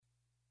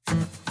This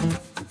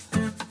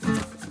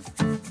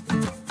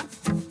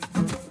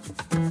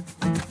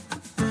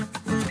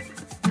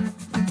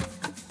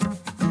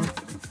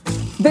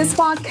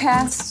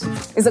podcast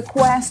is a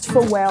quest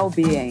for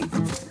well-being,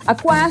 a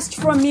quest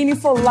for a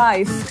meaningful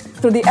life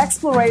through the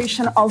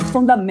exploration of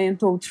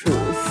fundamental truth.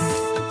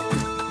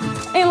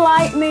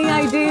 Enlightening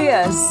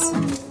ideas,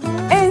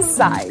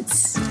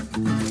 insights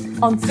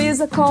on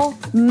physical,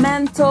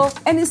 mental,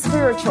 and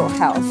spiritual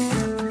health.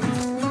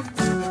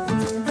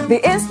 The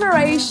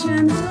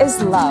inspiration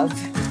is love.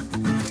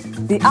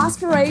 The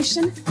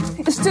aspiration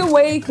is to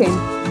awaken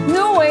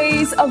new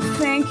ways of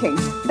thinking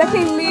that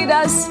can lead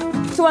us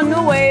to a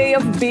new way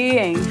of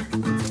being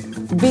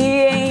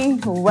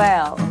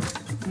well.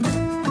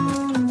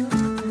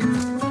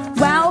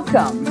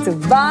 Welcome to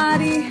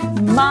Body,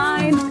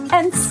 Mind,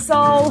 and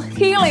Soul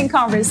Healing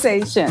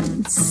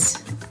Conversations.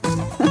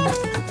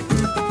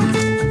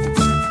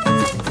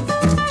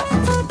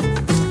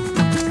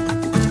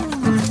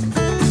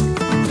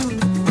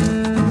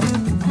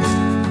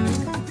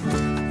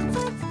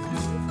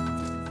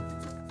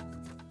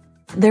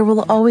 There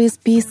will always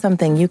be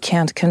something you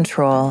can't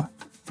control.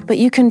 But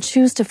you can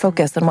choose to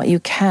focus on what you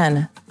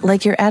can,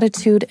 like your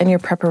attitude and your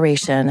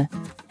preparation,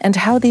 and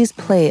how these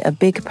play a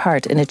big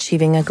part in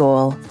achieving a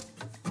goal.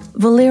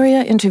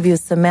 Valeria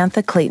interviews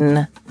Samantha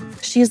Clayton.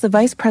 She is the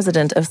Vice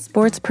President of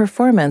Sports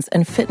Performance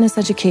and Fitness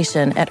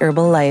Education at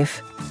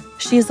Herbalife.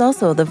 She is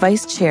also the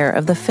Vice Chair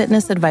of the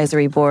Fitness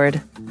Advisory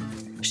Board.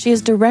 She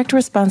has direct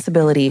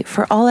responsibility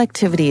for all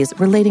activities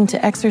relating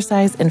to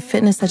exercise and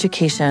fitness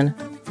education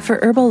for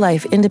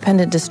Herbalife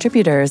independent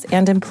distributors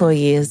and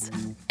employees,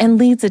 and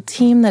leads a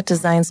team that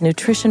designs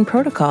nutrition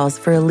protocols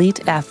for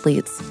elite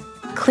athletes.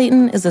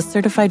 Clayton is a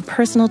certified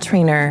personal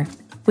trainer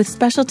with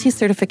specialty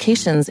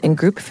certifications in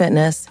group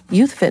fitness,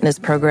 youth fitness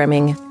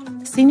programming,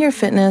 senior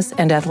fitness,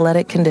 and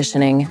athletic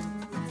conditioning.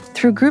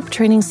 Through group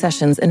training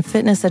sessions and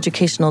fitness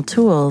educational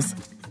tools,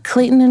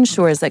 Clayton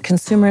ensures that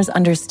consumers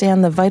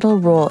understand the vital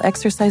role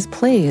exercise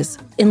plays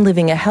in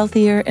living a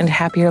healthier and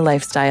happier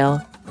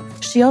lifestyle.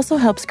 She also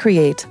helps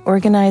create,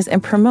 organize,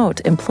 and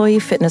promote employee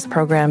fitness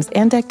programs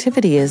and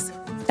activities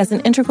as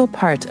an integral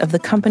part of the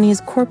company's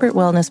corporate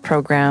wellness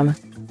program.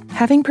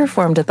 Having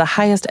performed at the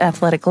highest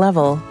athletic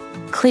level,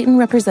 Clayton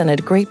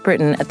represented Great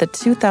Britain at the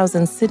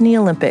 2000 Sydney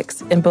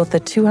Olympics in both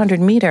the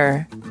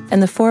 200-meter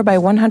and the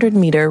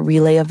 4x100-meter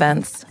relay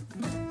events.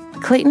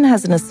 Clayton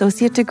has an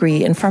associate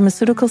degree in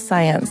pharmaceutical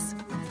science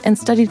and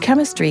studied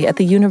chemistry at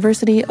the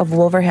University of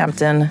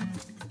Wolverhampton.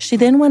 She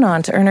then went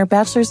on to earn her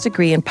bachelor's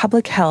degree in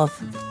public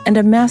health and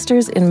a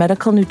master's in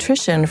medical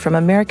nutrition from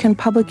American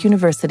Public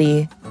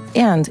University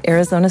and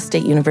Arizona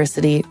State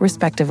University,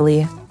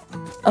 respectively.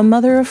 A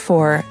mother of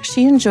 4,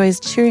 she enjoys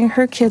cheering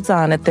her kids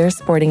on at their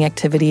sporting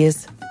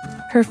activities.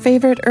 Her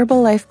favorite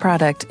Herbalife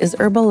product is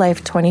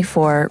Herbalife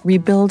 24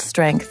 Rebuild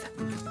Strength.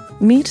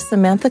 Meet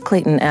Samantha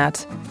Clayton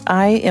at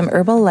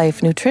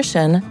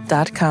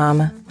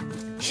IamHerbalifeNutrition.com.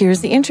 Here's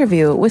the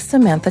interview with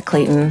Samantha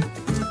Clayton.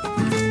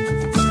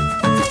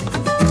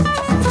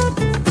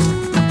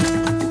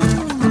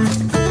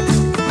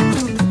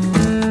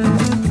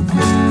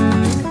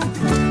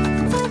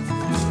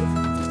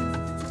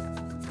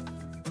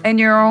 In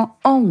your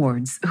own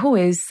words, who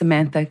is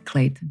Samantha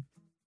Clayton?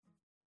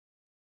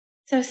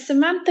 So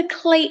Samantha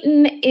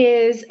Clayton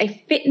is a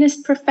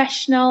fitness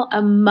professional,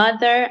 a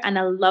mother, and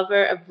a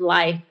lover of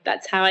life.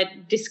 That's how I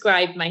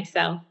describe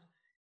myself.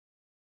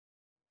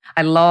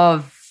 I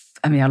love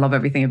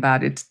everything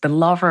about it. The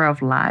lover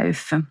of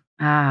life.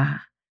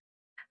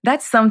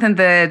 That's something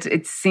that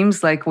it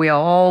seems like we are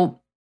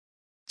all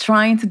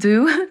trying to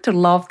do, to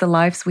love the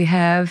lives we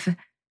have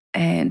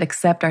and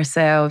accept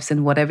ourselves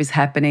and whatever is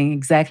happening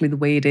exactly the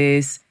way it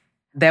is.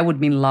 That would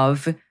mean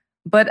love.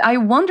 But I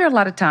wonder a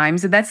lot of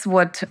times, and that's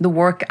what the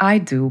work I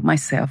do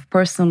myself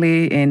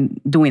personally in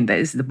doing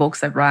this, the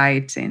books I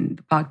write and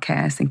the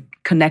podcast and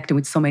connecting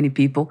with so many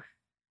people,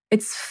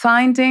 it's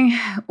finding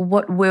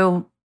what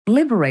will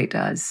liberate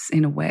us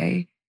in a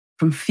way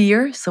from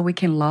fear so we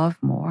can love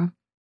more.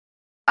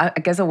 I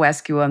guess I'll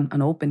ask you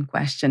an open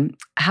question.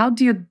 How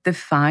do you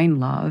define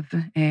love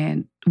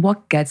and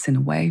what gets in the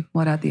way?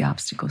 What are the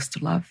obstacles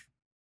to love?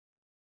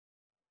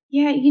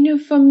 Yeah,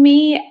 for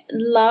me,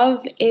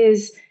 love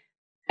is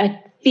a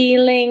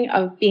feeling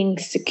of being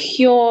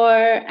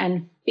secure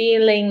and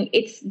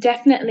it's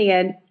definitely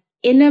an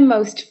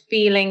innermost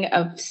feeling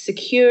of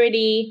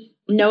security,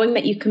 knowing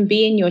that you can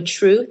be in your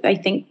truth. I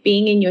think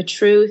being in your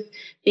truth,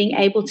 being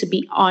able to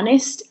be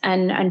honest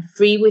and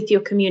free with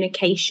your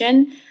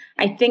communication.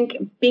 I think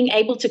being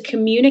able to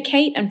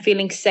communicate and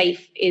feeling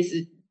safe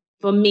is,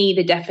 for me,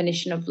 the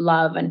definition of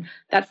love. And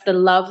that's the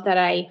love that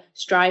I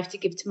strive to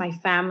give to my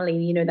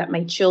family, that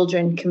my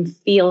children can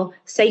feel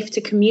safe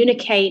to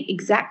communicate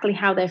exactly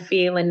how they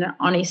feel in an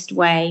honest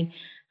way.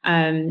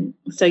 I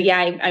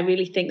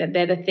really think that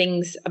they're the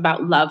things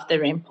about love that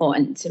are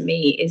important to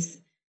me, is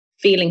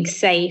feeling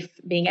safe,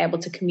 being able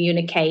to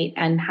communicate,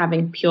 and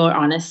having pure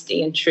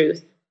honesty and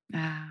truth.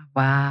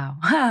 Wow.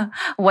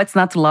 What's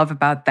not to love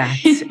about that?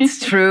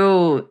 It's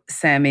true,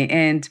 Sammy.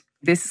 And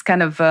this is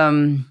kind of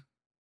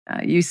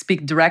You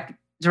speak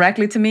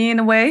directly to me in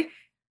a way,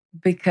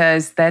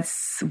 because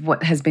that's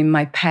what has been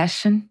my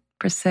passion,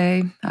 per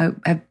se.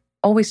 I've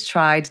always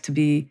tried to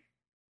be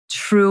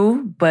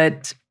true,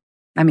 but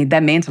I mean,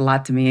 that meant a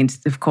lot to me. And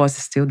of course,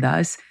 it still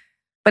does.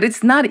 But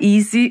it's not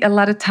easy a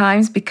lot of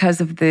times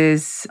because of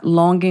this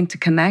longing to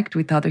connect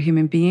with other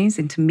human beings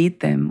and to meet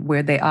them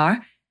where they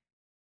are.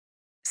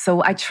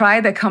 So I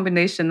try that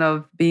combination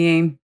of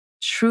being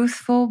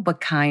truthful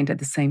but kind at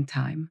the same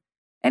time.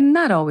 And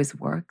not always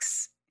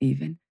works,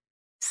 even.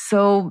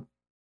 So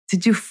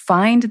did you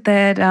find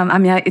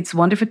that? It's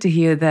wonderful to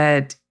hear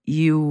that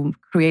you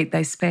create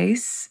that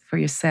space for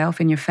yourself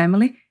and your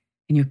family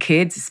and your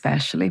kids,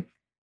 especially.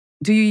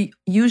 Do you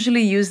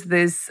usually use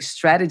this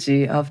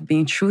strategy of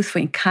being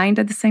truthful and kind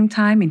at the same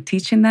time in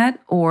teaching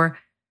that? Or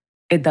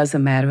it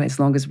doesn't matter as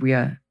long as we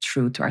are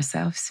true to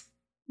ourselves?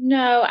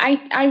 No,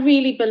 I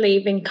really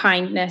believe in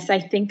kindness. I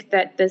think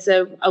that there's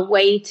a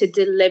way to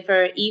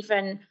deliver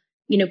even,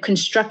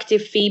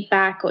 constructive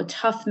feedback or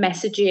tough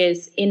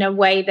messages in a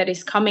way that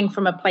is coming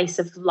from a place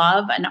of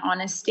love and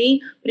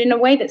honesty, but in a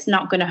way that's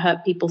not going to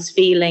hurt people's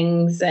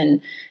feelings.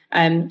 And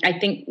I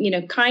think,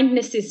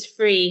 kindness is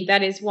free.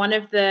 That is one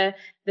of the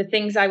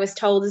things I was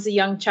told as a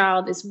young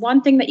child is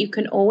one thing that you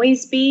can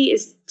always be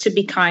is to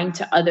be kind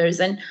to others.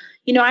 And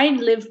I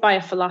live by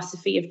a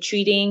philosophy of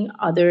treating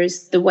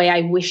others the way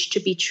I wish to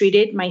be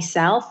treated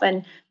myself.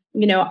 And,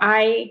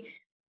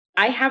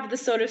 I have the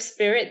sort of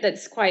spirit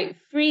that's quite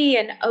free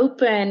and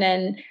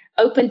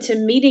open to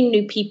meeting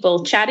new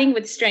people, chatting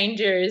with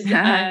strangers.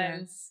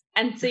 Yes.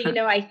 And so,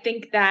 I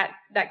think that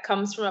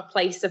comes from a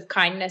place of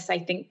kindness. I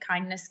think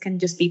kindness can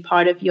just be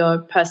part of your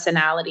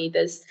personality.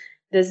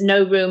 There's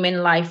no room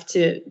in life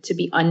to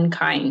be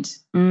unkind.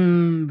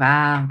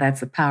 Wow,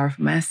 that's a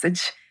powerful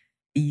message.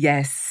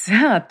 Yes,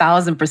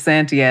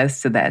 1,000%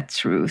 yes to that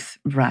truth.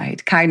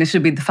 Right. Kindness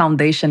should be the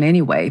foundation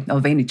anyway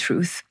of any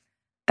truth.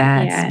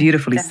 That's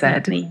beautifully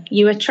definitely said.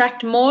 You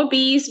attract more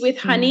bees with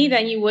honey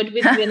than you would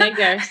with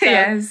vinegar. So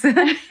yes,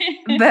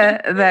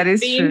 that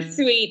is being true.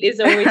 sweet is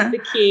always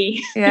the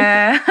key.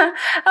 Yeah,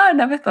 I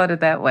never thought it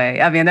that way.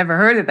 I mean, I never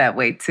heard it that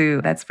way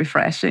too. That's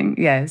refreshing.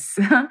 Yes.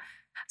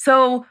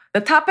 So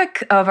the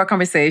topic of our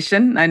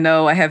conversation, I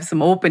know I have some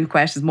more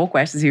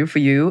questions here for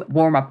you,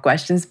 warm-up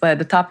questions, but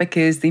the topic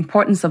is the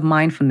importance of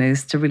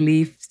mindfulness to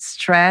relieve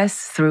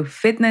stress through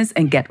fitness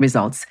and get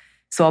results.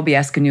 So I'll be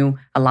asking you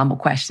a lot more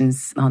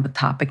questions on the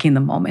topic in a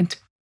moment.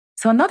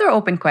 So another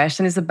open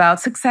question is about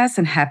success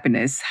and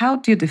happiness. How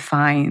do you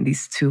define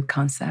these two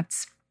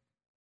concepts?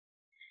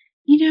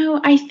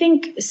 I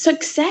think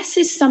success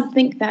is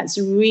something that's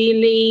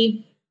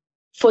really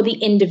for the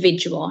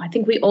individual. I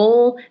think we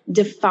all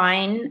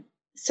define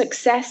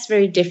success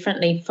very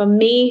differently. For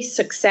me,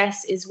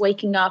 success is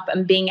waking up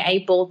and being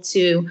able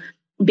to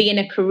be in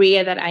a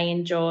career that I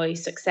enjoy.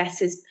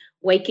 Success is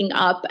waking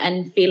up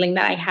and feeling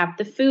that I have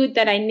the food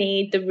that I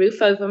need, the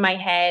roof over my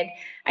head.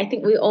 I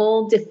think we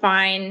all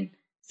define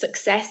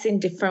success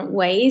in different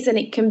ways, and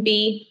it can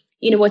be,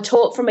 we're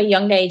taught from a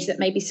young age that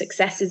maybe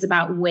success is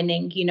about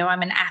winning.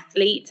 I'm an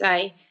athlete.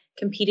 I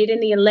competed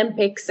in the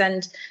Olympics,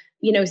 and,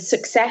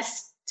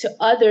 success to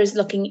others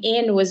looking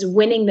in was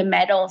winning the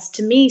medals.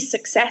 To me,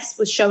 success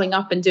was showing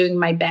up and doing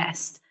my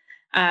best.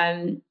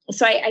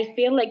 So I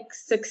feel like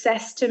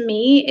success to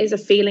me is a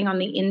feeling on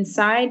the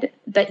inside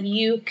that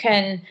you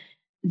can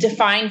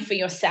define for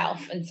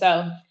yourself. And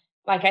so,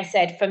 like I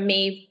said, for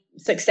me,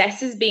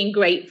 success is being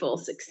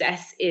grateful.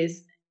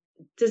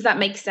 Does that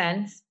make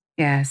sense?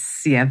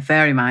 Yes, yeah,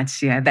 very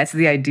much. Yeah, that's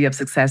the idea of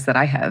success that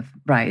I have,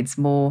 right? It's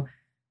more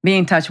being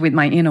in touch with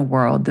my inner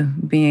world,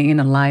 being in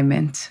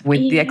alignment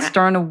with the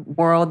external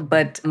world,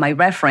 but my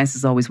reference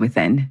is always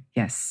within.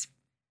 Yes.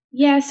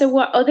 Yeah, so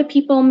what other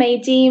people may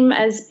deem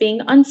as being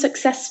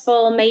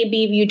unsuccessful,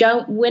 maybe if you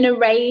don't win a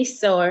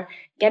race or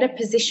get a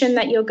position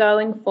that you're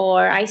going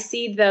for, I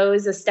see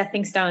those as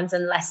stepping stones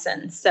and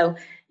lessons. So,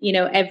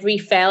 every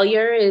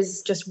failure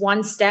is just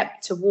one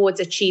step towards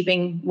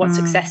achieving what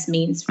success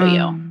means for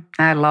you.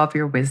 I love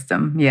your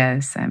wisdom.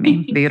 Yes, I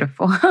mean,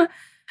 beautiful.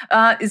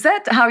 Is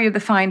that how you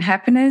define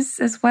happiness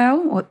as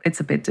well? Or it's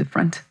a bit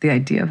different, the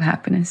idea of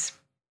happiness?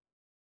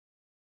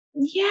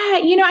 Yeah,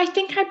 I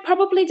think I'd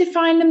probably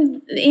define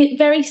them in a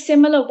very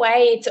similar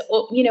way. It's,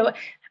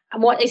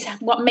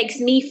 what makes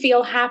me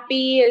feel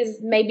happy is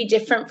maybe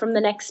different from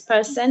the next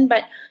person.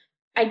 But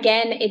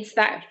again, it's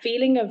that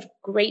feeling of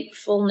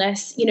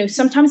gratefulness.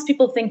 Sometimes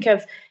people think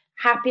of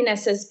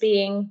happiness as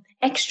being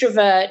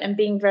extrovert and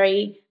being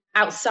very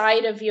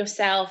outside of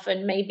yourself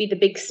and maybe the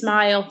big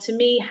smile. To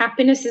me,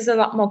 happiness is a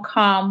lot more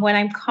calm. When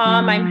I'm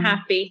calm, I'm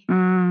happy.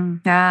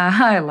 Yeah,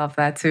 I love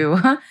that too.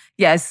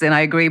 Yes, and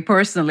I agree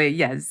personally.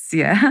 Yes,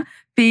 yeah.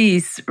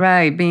 Peace,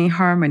 right, being in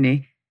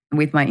harmony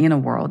with my inner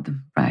world,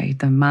 right?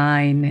 The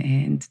mind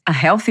and a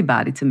healthy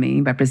body to me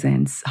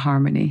represents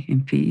harmony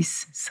and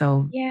peace.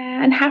 So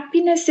yeah, and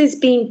happiness is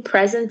being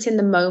present in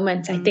the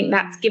moment. I think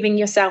that's giving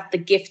yourself the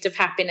gift of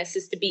happiness,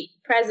 is to be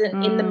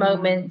present in the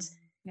moment.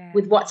 Yeah.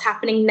 With what's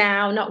happening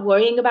now, not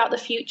worrying about the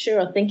future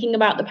or thinking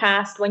about the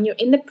past. When you're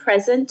in the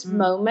present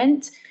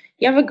moment,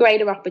 you have a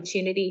greater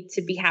opportunity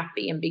to be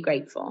happy and be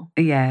grateful.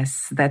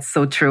 Yes, that's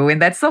so true.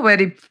 And that's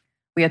already,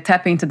 we are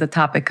tapping into the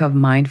topic of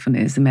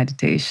mindfulness and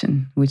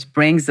meditation, which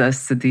brings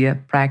us to the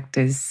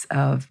practice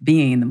of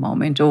being in the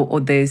moment, or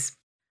this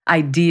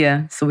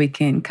idea, so we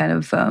can kind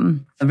of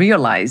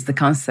realize the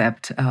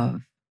concept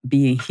of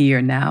being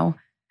here now.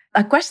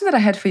 A question that I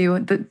had for you,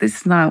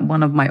 this is not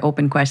one of my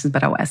open questions,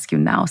 but I'll ask you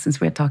now since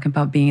we're talking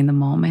about being in the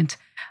moment.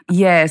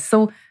 Yeah,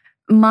 so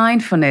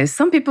mindfulness.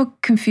 Some people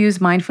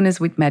confuse mindfulness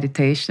with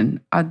meditation.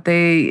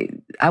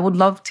 I would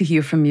love to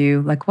hear from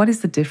you. Like, what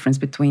is the difference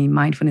between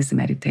mindfulness and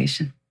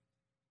meditation?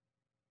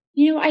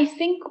 I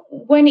think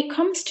when it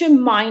comes to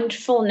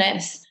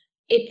mindfulness,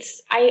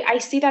 I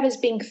see that as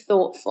being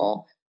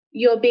thoughtful.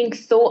 You're being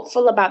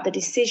thoughtful about the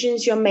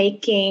decisions you're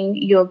making.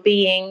 You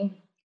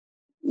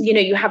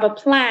have a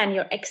plan,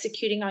 you're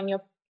executing on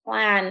your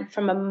plan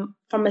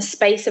from a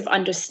space of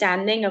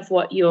understanding of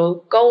what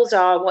your goals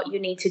are, what you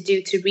need to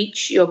do to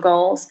reach your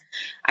goals.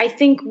 I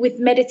think with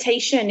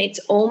meditation, it's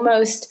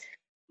almost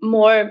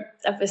more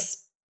of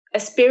a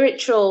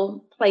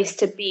spiritual place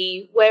to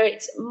be, where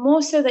it's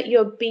more so that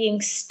you're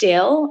being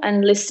still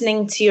and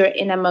listening to your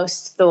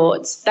innermost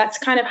thoughts. That's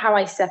kind of how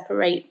I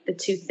separate the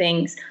two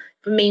things.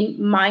 For me,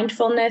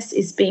 mindfulness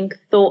is being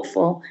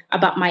thoughtful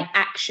about my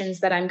actions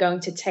that I'm going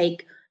to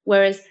take,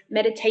 whereas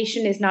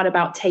meditation is not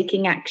about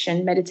taking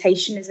action.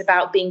 Meditation is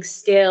about being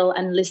still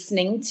and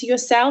listening to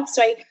yourself.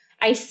 So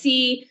I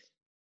see,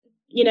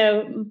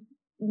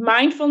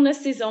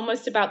 mindfulness is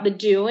almost about the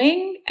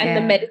doing, and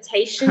the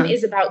meditation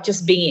is about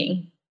just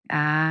being.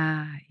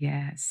 Ah,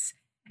 yes.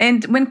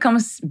 And when it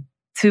comes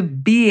to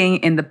being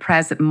in the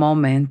present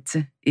moment,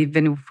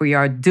 even if we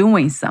are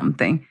doing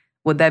something,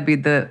 would that be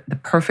the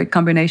perfect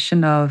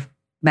combination of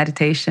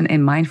meditation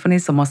and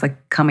mindfulness, almost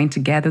like coming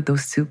together,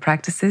 those two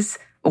practices,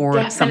 or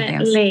Definitely. something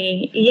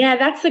else? Yeah,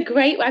 that's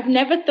I've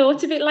never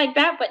thought of it like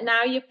that, but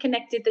now you've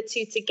connected the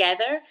two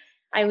together.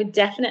 I would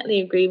definitely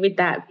agree with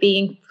that.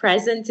 Being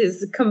present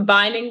is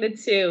combining the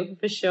two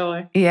for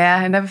sure. Yeah,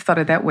 I never thought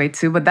of that way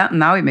too, but that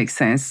now it makes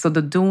sense. So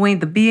the doing,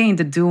 the being,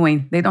 the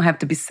doing, they don't have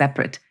to be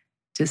separate.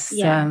 Just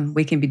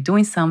we can be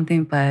doing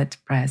something, but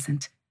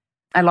present.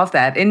 I love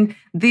that. And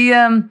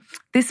the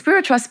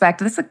spiritual aspect,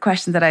 that's a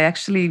question that I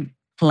actually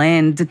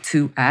planned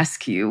to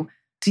ask you.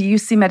 Do you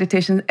see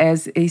meditation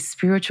as a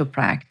spiritual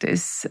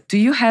practice? Do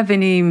you have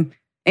any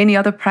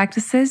other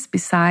practices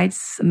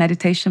besides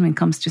meditation when it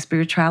comes to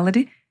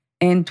spirituality?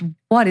 And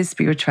what is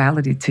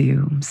spirituality to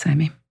you,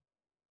 Sammy?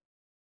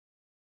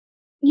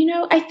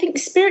 I think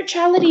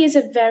spirituality is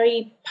it's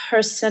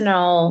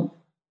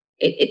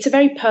a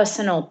very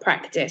personal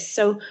practice.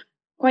 So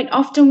quite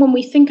often when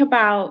we think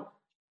about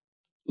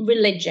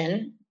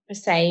religion, per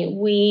se,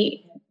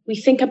 we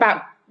think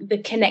about the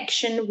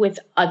connection with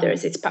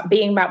others. It's about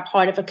being about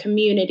part of a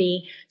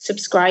community,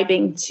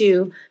 subscribing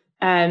to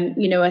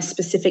a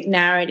specific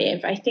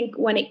narrative. I think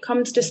when it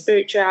comes to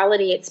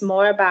spirituality, it's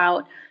more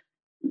about,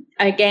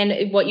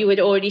 again, what you had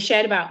already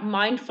shared about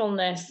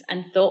mindfulness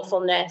and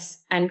thoughtfulness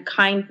and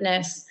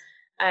kindness,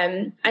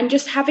 and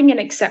just having an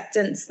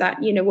acceptance that,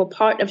 we're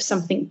part of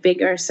something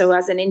bigger. So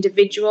as an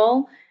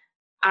individual,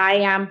 I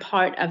am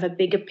part of a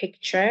bigger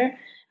picture,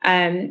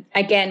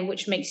 again,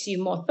 which makes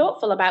you more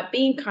thoughtful about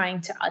being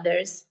kind to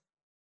others.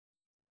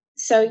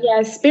 So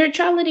yeah,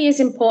 spirituality is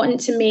important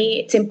to me.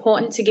 It's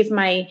important to give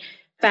my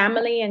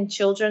family and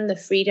children the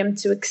freedom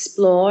to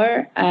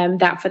explore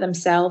that for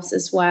themselves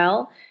as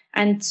well,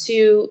 and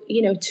to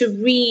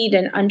read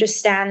and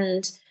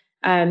understand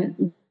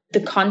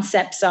the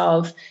concepts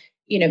of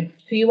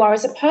who you are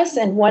as a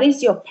person. What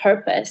is your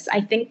purpose? I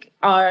think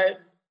our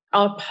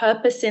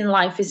purpose in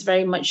life is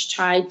very much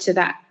tied to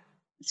that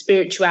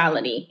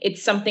spirituality.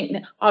 It's something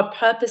that our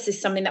purpose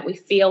is something that we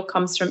feel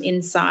comes from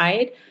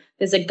inside.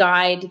 There's a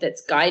guide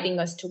that's guiding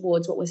us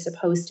towards what we're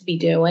supposed to be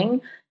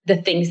doing, the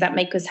things that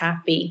make us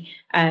happy.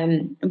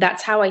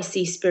 That's how I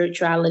see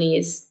spirituality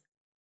is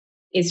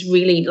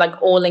really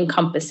like all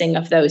encompassing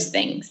of those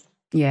things.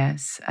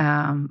 Yes.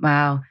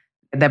 Wow.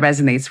 That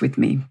resonates with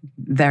me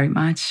very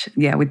much.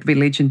 Yeah, with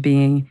religion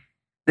being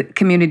the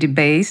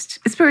community-based.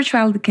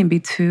 Spirituality can be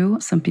too.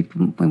 Some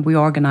people, when we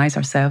organize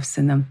ourselves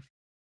in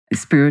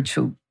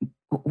spiritual,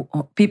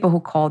 people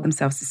who call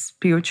themselves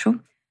spiritual,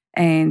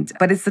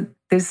 but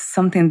there's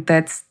something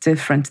that's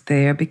different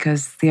there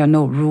because there are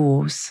no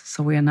rules.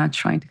 So we are not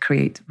trying to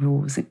create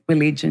rules. In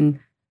religion,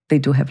 they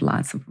do have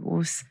lots of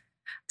rules.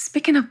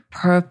 Speaking of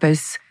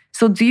purpose,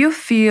 so do you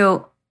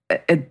feel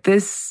at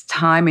this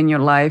time in your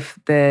life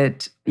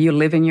that you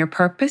live in your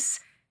purpose?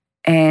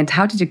 And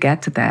how did you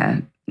get to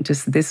that?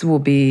 Just this will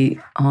be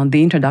on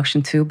the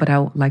introduction too, but I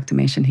would like to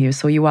mention here.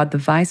 So you are the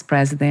Vice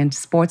President,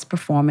 Sports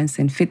Performance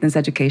and Fitness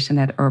Education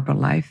at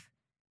Herbalife.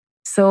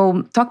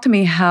 So talk to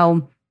me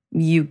how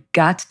you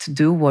got to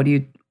do what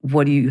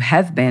you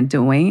have been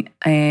doing,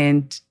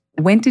 and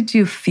when did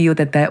you feel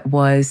that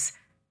was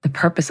the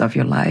purpose of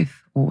your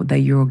life, or that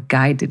you're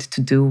guided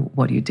to do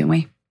what you're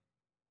doing?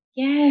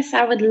 Yes,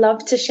 I would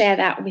love to share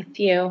that with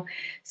you.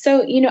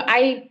 So,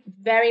 I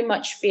very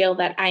much feel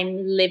that I'm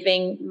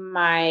living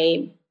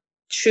my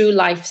true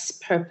life's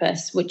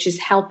purpose, which is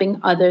helping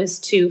others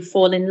to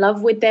fall in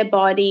love with their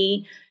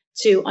body,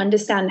 to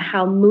understand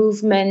how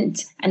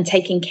movement and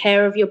taking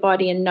care of your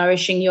body and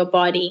nourishing your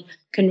body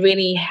can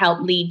really help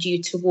lead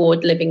you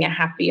toward living a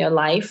happier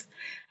life.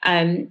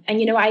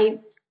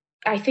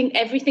 I think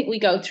everything we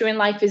go through in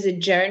life is a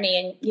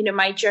journey. And,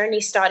 my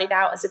journey started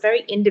out as a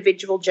very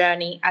individual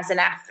journey as an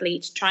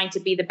athlete, trying to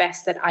be the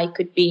best that I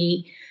could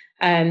be,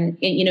 in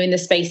the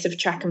space of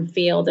track and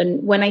field.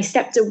 And when I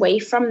stepped away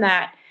from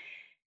that,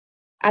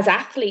 as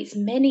athletes,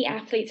 many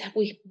athletes,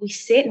 we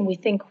sit and we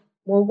think,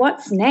 well,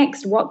 what's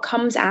next? What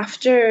comes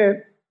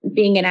after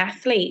being an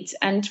athlete?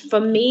 And for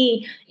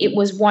me, it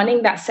was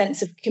wanting that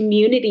sense of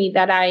community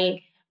that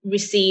I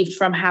received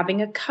from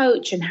having a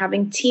coach and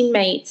having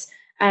teammates,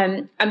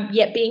 and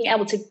yet being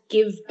able to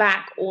give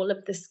back all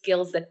of the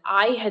skills that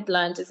I had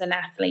learned as an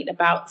athlete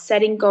about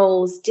setting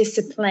goals,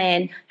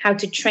 discipline, how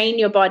to train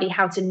your body,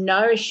 how to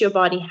nourish your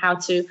body, how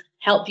to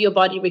help your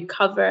body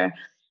recover.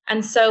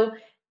 And so,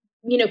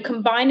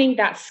 combining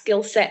that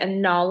skill set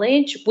and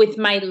knowledge with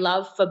my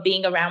love for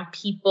being around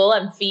people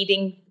and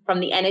feeding from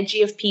the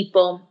energy of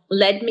people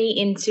led me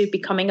into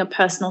becoming a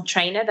personal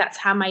trainer. That's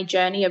how my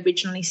journey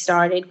originally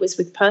started, was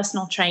with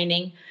personal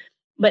training.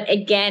 But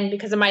again,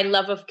 because of my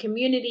love of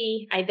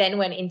community, I then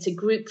went into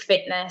group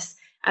fitness.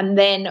 And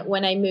then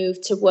when I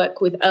moved to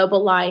work with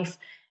Herbalife,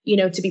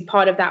 to be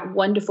part of that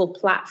wonderful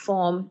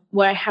platform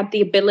where I had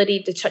the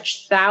ability to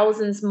touch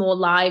thousands more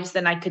lives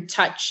than I could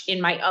touch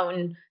in my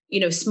own,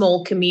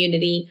 small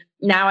community.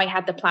 Now I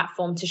had the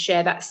platform to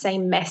share that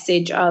same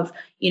message of,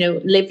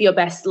 live your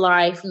best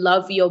life,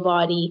 love your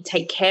body,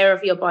 take care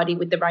of your body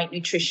with the right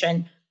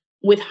nutrition,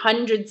 with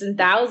hundreds and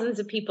thousands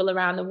of people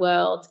around the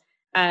world.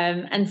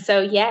 And so,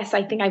 yes,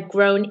 I think I've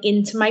grown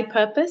into my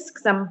purpose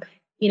because I'm,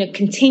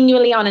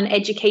 continually on an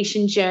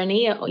education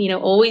journey,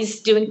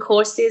 always doing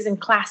courses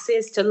and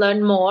classes to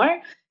learn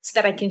more so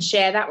that I can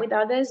share that with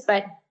others.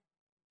 But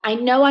I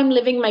know I'm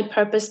living my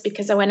purpose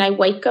because when I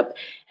wake up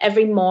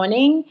every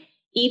morning,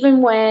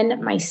 even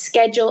when my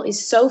schedule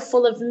is so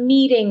full of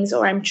meetings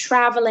or I'm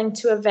traveling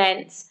to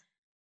events,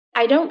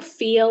 I don't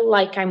feel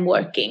like I'm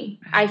working.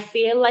 I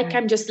feel like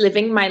I'm just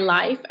living my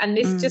life. And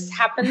this just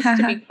happens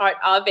to be part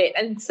of it.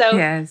 And so,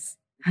 Yes.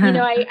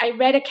 I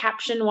read a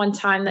caption one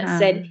time that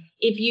said,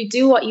 if you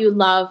do what you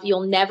love,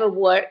 you'll never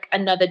work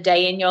another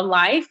day in your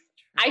life.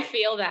 I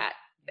feel that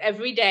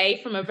every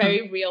day from a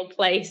very real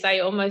place. I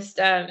almost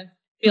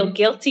feel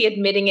guilty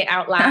admitting it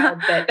out loud.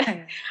 But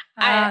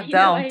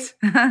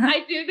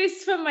I do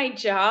this for my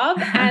job,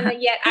 and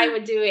yet I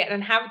would do it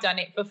and have done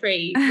it for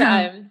free.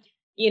 But,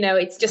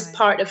 it's just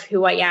part of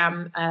who I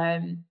am,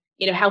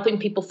 helping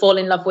people fall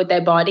in love with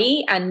their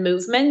body and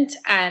movement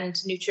and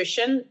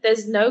nutrition.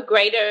 There's no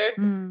greater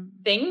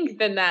thing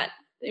than that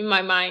in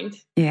my mind.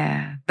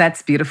 Yeah,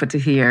 that's beautiful to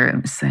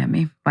hear,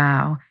 Sammy.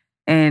 Wow.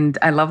 And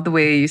I love the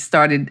way you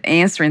started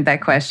answering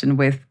that question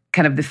with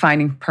kind of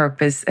defining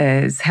purpose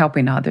as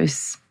helping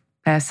others,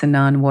 passing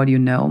on what you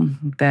know.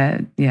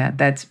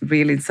 That's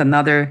really, it's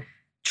another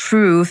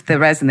truth that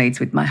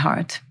resonates with my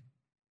heart.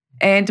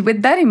 And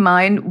with that in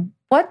mind,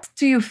 what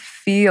do you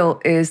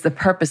feel is the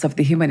purpose of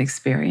the human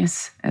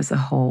experience as a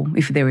whole,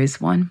 if there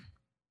is one?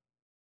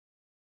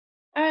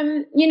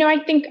 I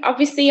think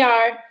obviously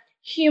our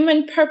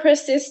human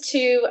purpose is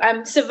to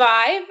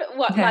survive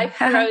what life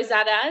throws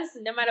at us.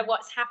 No matter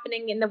what's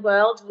happening in the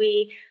world,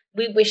 we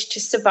wish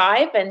to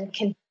survive and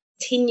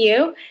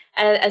continue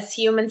as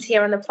humans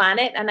here on the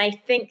planet. And I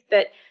think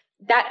that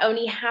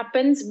only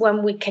happens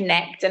when we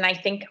connect. And I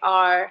think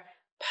our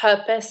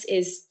purpose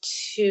is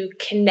to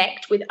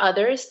connect with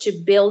others, to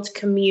build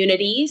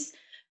communities,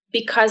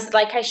 because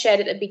like I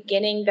shared at the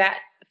beginning, that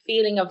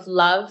feeling of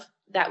love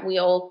that we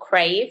all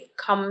crave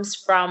comes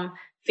from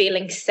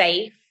feeling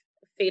safe,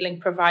 feeling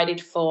provided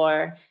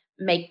for,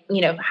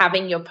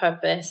 having your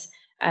purpose.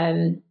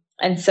 And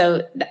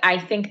so I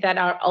think that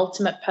our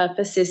ultimate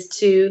purpose is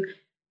to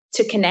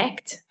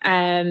connect,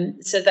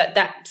 so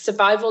that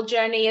survival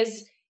journey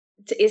is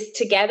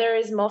together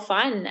is more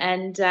fun.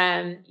 And,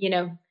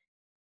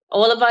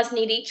 all of us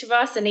need each of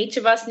us and each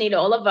of us need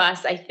all of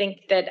us. I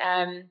think that,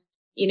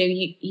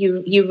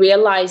 you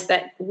realize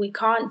that we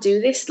can't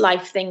do this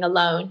life thing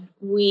alone.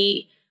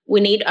 We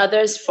need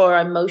others for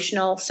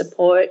emotional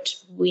support.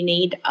 We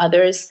need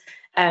others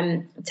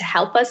to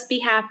help us be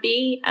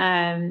happy.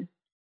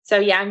 So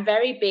yeah, I'm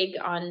very big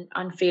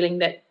on feeling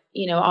that,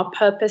 our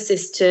purpose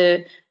is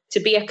to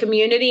be a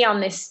community on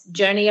this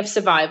journey of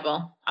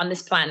survival on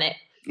this planet.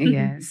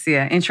 Yes,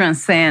 yeah, and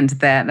transcend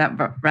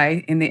that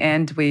right? In the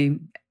end,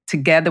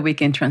 together we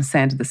can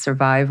transcend the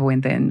survival,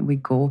 and then we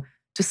go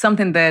to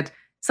something that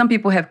some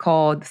people have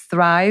called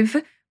thrive.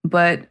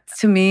 But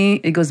to me,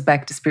 it goes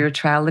back to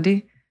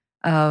spirituality,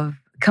 of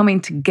coming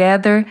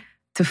together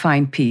to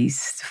find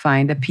peace, to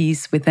find a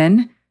peace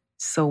within,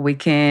 so we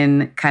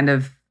can kind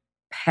of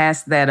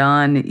pass that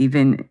on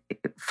even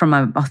from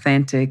an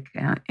authentic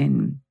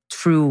and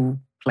true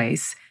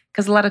place.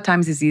 Because a lot of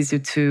times it's easier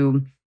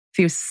to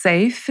feel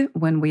safe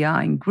when we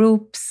are in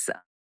groups,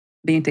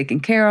 being taken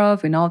care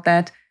of and all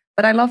that.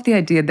 But I love the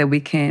idea that we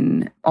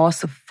can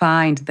also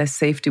find the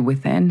safety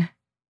within.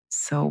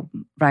 So,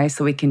 right,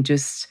 so we can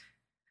just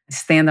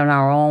stand on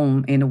our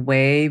own in a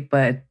way,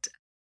 but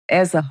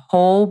as a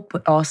whole,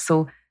 but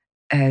also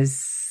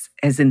as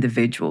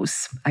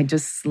individuals. I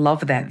just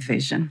love that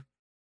vision.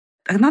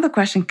 Another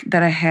question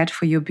that I had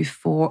for you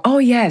before. Oh,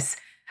 yes.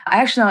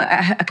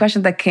 A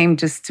question that came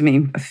just to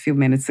me a few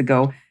minutes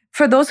ago.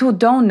 For those who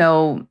don't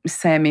know,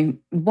 Sammy,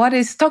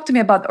 talk to me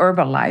about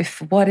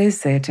Herbalife. What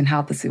is it and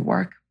how does it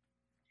work?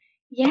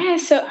 Yeah,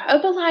 so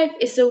Herbalife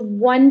is a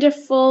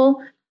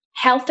wonderful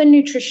health and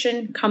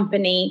nutrition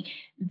company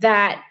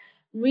that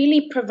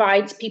really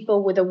provides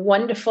people with a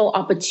wonderful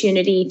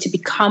opportunity to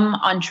become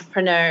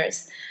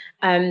entrepreneurs,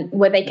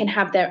 where they can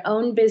have their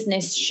own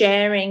business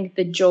sharing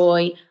the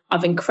joy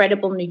of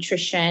incredible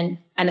nutrition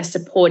and a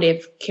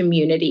supportive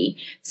community.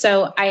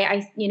 So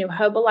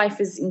Herbalife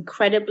is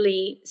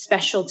incredibly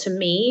special to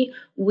me.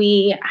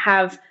 We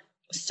have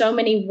so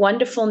many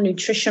wonderful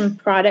nutrition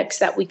products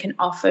that we can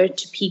offer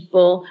to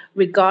people,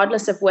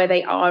 regardless of where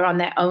they are on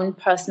their own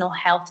personal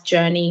health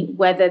journey,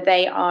 whether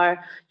they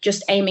are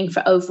just aiming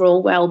for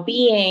overall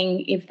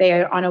well-being, if they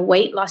are on a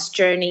weight loss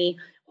journey,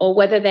 or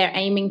whether they're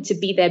aiming to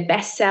be their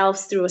best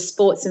selves through a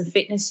sports and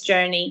fitness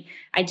journey.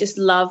 I just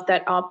love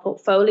that our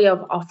portfolio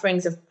of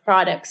offerings of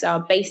products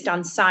are based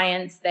on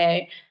science.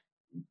 They're,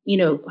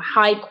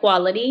 high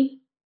quality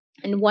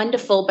and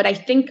wonderful. But I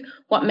think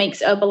what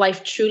makes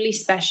Herbalife truly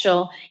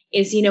special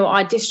is,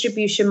 our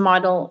distribution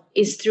model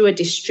is through a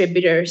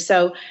distributor.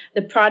 So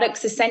the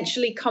products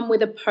essentially come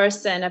with a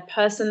person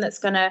that's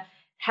going to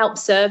help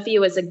serve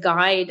you as a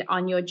guide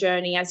on your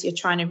journey as you're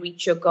trying to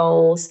reach your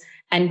goals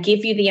and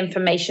give you the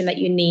information that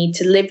you need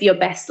to live your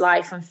best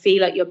life and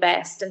feel at your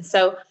best. And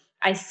so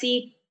I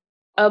see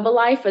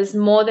Herbalife as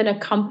more than a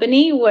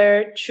company.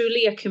 We're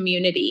truly a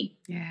community.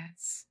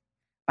 Yes.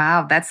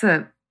 Wow, that's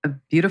a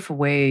beautiful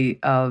way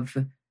of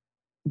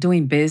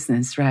doing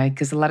business, right?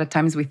 Because a lot of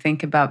times we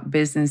think about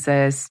business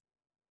as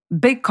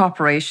big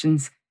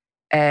corporations,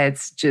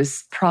 it's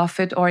just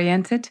profit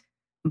oriented.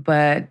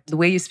 But the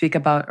way you speak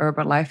about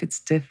Herbalife, it's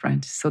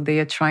different. So they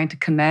are trying to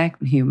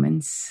connect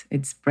humans.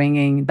 It's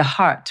bringing the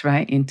heart,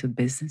 right, into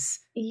business.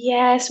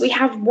 Yes, we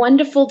have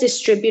wonderful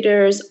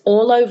distributors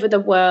all over the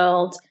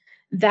world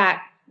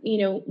that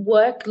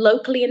work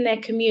locally in their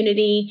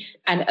community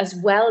and as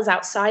well as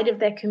outside of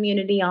their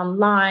community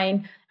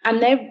online.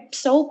 And their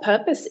sole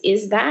purpose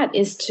is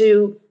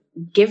to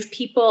give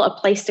people a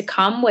place to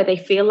come where they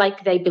feel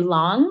like they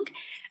belong,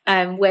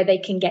 where they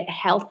can get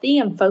healthy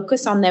and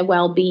focus on their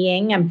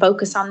well-being and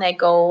focus on their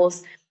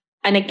goals.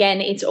 And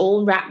again, it's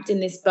all wrapped in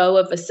this bow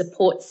of a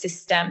support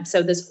system.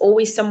 So there's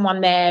always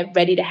someone there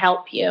ready to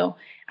help you.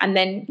 And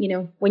then,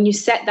 when you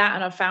set that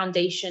on a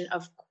foundation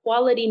of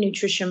quality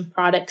nutrition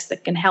products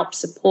that can help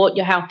support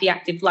your healthy,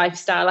 active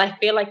lifestyle, I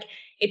feel like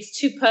it's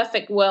two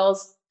perfect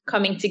worlds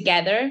coming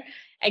together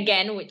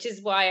again, which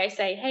is why I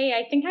say, hey,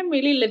 I think I'm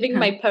really living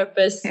my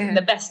purpose in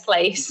the best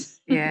place.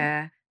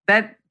 Yeah,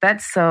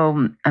 that's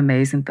so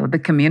amazing though. The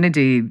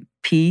community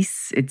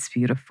piece, it's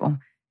beautiful.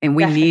 And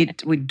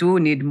we do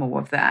need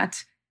more of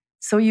that.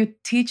 So you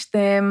teach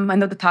them, I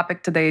know the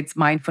topic today, it's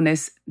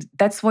mindfulness.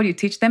 That's what you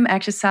teach them,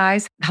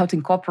 exercise, how to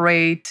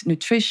incorporate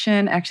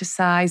nutrition,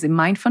 exercise, and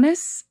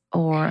mindfulness,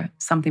 or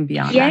something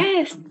beyond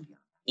that?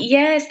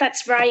 Yes,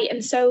 that's right.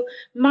 And so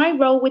my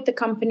role with the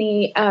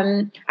company,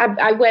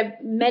 I wear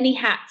many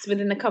hats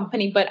within the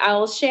company, but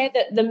I'll share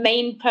that the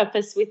main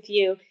purpose with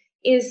you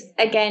is,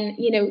 again,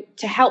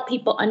 to help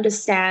people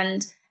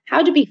understand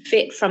how to be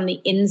fit from the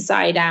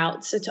inside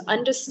out. So to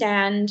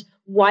understand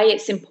why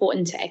it's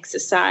important to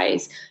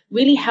exercise,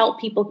 really help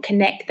people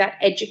connect that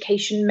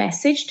education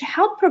message to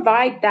help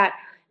provide that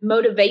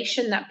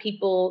motivation that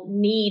people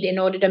need in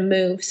order to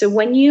move. So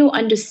when you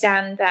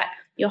understand that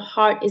your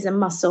heart is a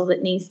muscle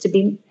that needs to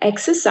be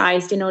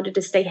exercised in order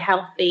to stay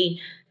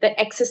healthy, that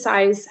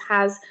exercise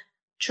has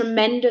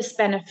tremendous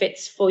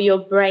benefits for your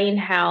brain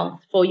health,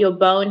 for your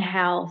bone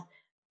health,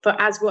 for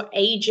as we're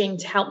aging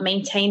to help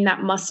maintain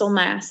that muscle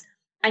mass,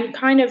 and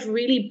kind of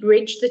really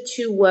bridge the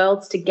two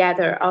worlds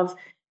together of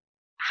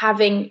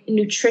having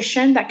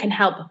nutrition that can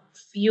help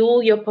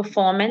fuel your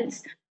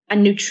performance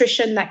and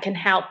nutrition that can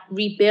help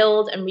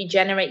rebuild and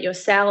regenerate your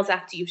cells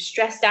after you've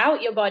stressed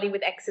out your body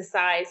with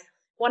exercise.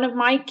 One of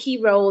my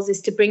key roles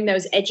is to bring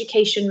those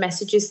education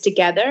messages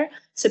together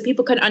so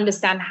people can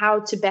understand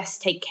how to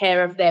best take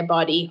care of their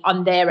body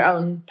on their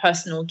own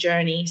personal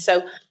journey.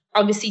 So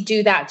obviously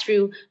do that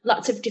through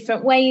lots of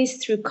different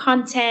ways, through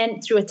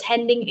content, through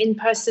attending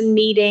in-person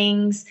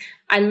meetings.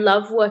 I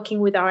love working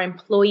with our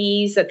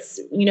employees. That's,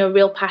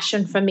 real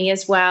passion for me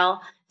as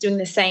well, doing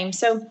the same.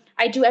 So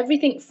I do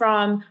everything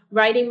from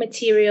writing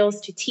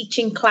materials to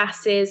teaching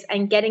classes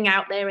and getting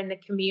out there in the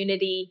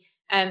community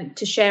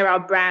to share our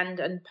brand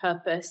and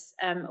purpose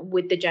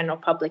with the general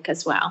public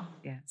as well.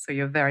 Yeah, so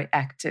you're very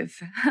active.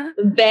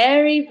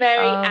 Very,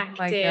 very Oh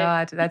my active.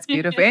 God, that's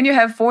beautiful. And you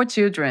have 4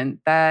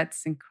 children.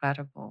 That's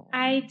incredible.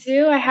 I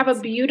do. I have a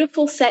That's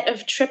beautiful set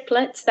of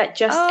triplets that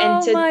just Oh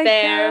entered my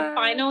their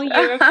final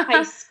year of high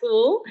God.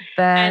 school.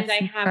 And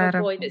That's I have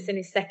a boy that's incredible. in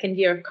his second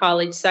year of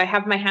college. So I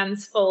have my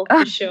hands full for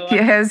Oh, sure.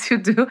 yes, you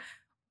do.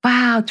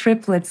 Wow,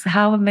 triplets.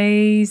 How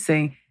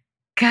amazing.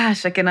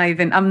 Gosh, I cannot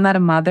even, I'm not a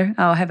mother.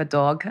 I have a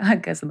dog. I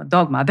guess I'm a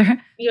dog mother.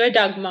 You're a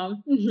dog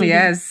mom.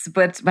 Yes,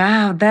 but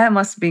wow, that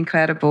must be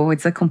incredible.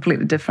 It's a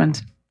completely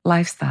different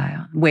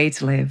lifestyle, way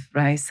to live,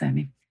 right,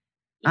 Sammy?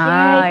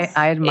 Yeah,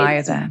 I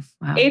admire that.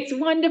 Wow. it's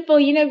wonderful,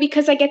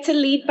 because I get to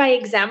lead by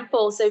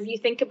example. So if you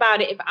think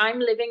about it, if I'm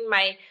living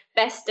my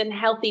best and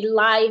healthy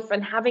life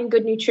and having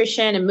good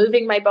nutrition and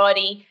moving my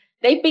body,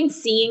 they've been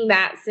seeing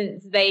that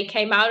since they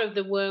came out of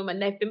the womb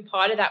and they've been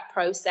part of that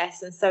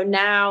process. And so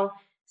now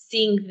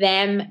seeing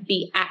them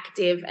be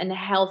active and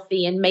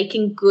healthy and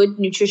making good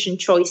nutrition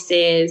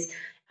choices,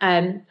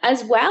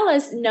 as well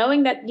as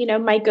knowing that,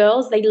 my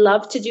girls, they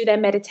love to do their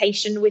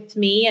meditation with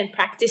me and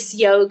practice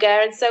yoga.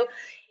 And so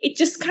it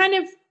just kind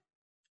of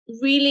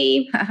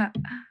really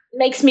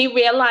makes me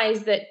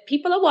realize that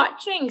people are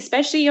watching,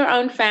 especially your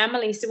own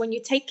family. So when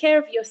you take care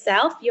of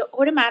yourself, you're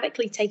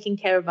automatically taking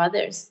care of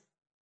others.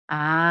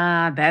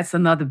 That's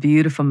another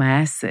beautiful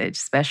message,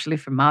 especially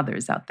for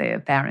mothers out there,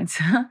 parents.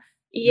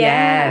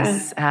 Yeah.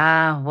 Yes.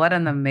 What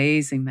an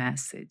amazing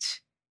message.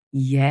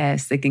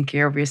 Yes, taking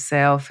care of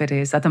yourself, it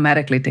is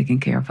automatically taking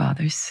care of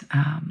others.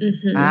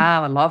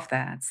 I love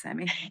that,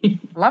 Sammy. I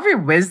love your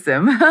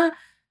wisdom.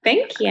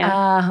 Thank you.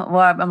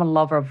 Well, I'm a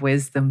lover of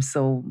wisdom.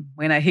 So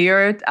when I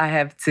hear it, I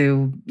have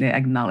to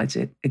acknowledge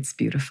it. It's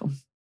beautiful.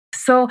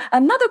 So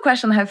another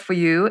question I have for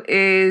you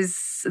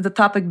is the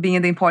topic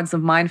being the importance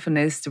of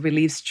mindfulness to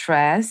relieve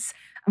stress.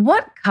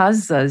 What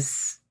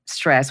causes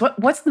stress?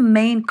 What's the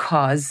main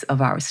cause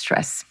of our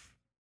stress?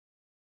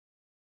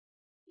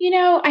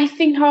 I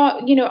think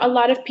a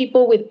lot of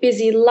people with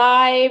busy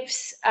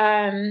lives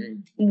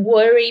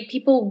worry.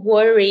 People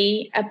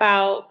worry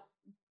about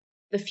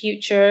the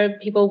future.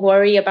 People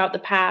worry about the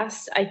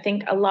past. I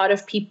think a lot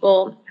of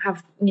people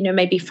have,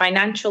 maybe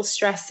financial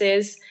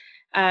stresses.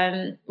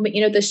 But,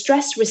 the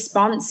stress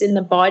response in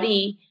the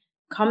body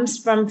comes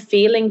from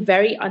feeling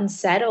very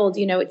unsettled.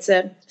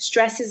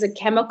 Stress is a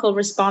chemical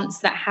response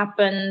that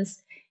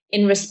happens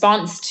in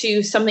response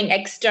to something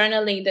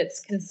externally that's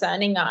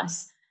concerning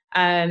us.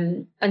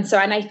 And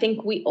I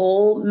think we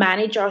all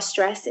manage our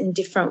stress in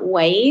different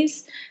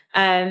ways.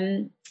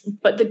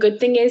 But the good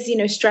thing is,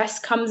 stress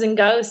comes and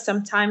goes.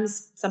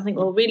 Sometimes something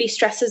will really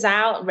stress us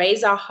out,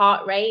 raise our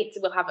heart rate.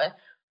 We'll have a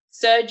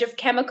surge of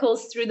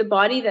chemicals through the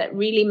body that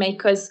really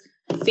make us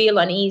feel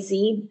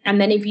uneasy.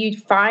 And then if you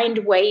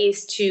find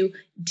ways to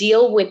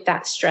deal with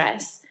that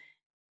stress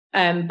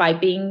by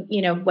being,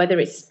 whether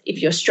it's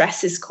if your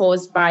stress is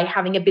caused by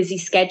having a busy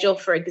schedule,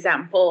 for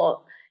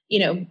example,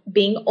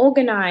 being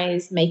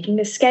organized, making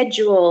a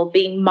schedule,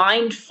 being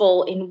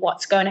mindful in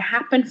what's going to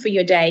happen for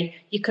your day,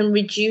 you can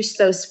reduce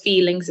those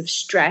feelings of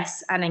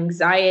stress and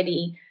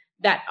anxiety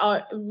that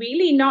are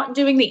really not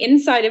doing the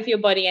inside of your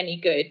body any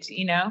good.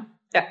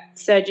 That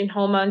surge in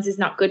hormones is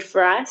not good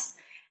for us.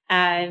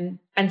 And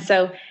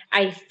so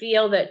I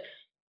feel that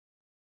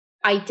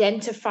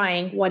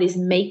identifying what is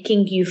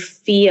making you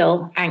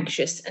feel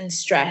anxious and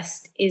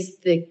stressed is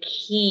the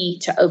key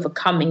to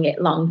overcoming it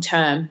long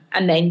term,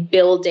 and then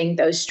building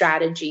those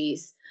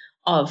strategies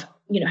of,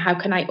 how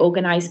can I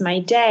organize my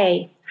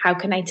day? How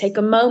can I take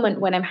a moment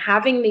when I'm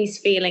having these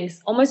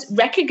feelings? Almost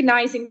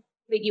recognizing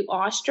that you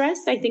are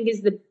stressed, I think,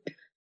 is the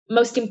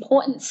most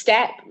important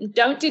step.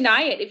 Don't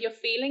deny it. If you're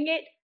feeling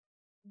it,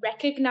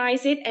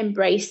 recognize it,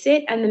 embrace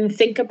it, and then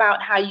think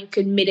about how you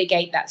can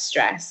mitigate that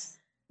stress.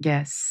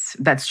 Yes,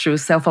 that's true.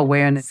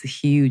 Self-awareness is a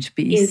huge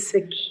piece. Is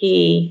the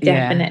key,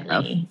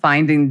 definitely. Yeah,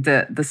 finding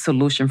the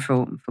solution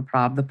for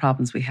the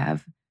problems we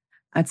have.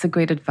 That's a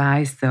great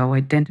advice, though,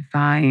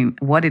 identifying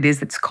what it is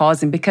that's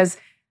causing, because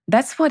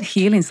that's what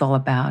healing is all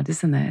about,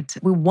 isn't it?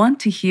 We want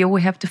to heal.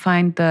 We have to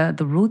find the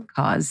root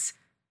cause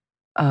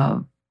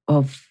of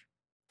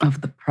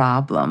the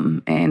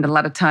problem. And a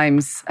lot of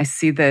times I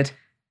see that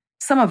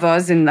some of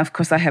us, and of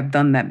course I have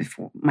done that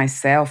before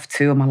myself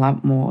too, I'm a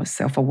lot more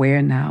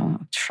self-aware now,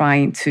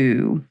 trying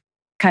to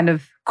kind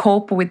of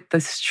cope with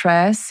the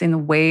stress in a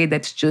way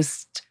that's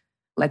just,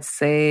 let's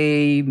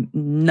say,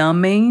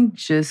 numbing.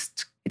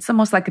 It's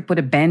almost like I put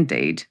a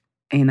Band-Aid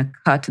in a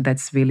cut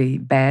that's really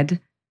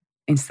bad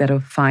instead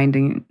of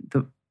finding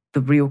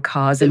the real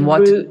cause and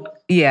what. Root.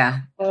 Yeah.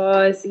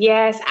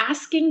 Yes,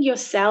 asking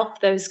yourself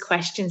those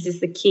questions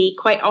is the key.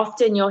 Quite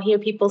often you'll hear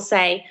people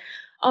say,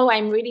 oh,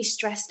 I'm really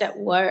stressed at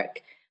work.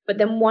 But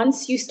then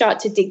once you start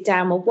to dig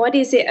down, well, what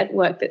is it at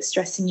work that's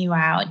stressing you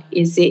out?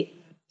 Is it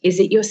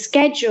your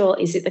schedule?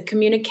 Is it the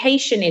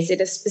communication? Is it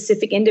a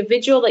specific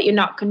individual that you're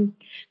not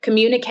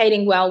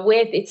communicating well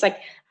with? It's like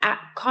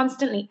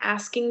constantly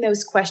asking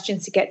those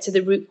questions to get to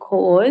the root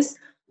cause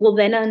will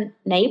then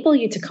enable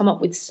you to come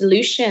up with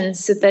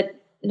solutions so that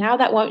now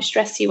that won't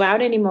stress you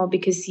out anymore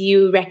because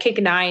you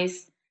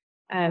recognize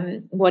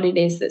what it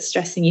is that's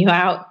stressing you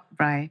out.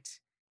 Right.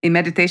 In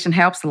meditation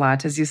helps a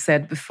lot, as you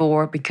said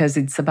before, because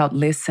it's about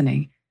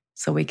listening.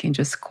 So we can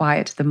just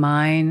quiet the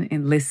mind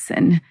and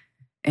listen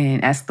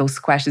and ask those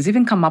questions,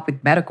 even come up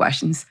with better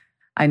questions.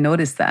 I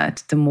notice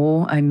that the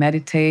more I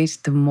meditate,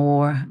 the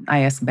more I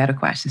ask better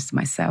questions to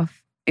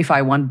myself. If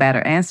I want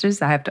better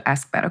answers, I have to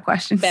ask better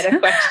questions. Better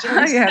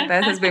questions. Yeah,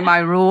 that has been my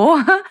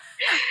rule.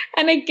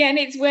 And again,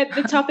 it's where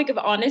the topic of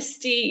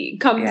honesty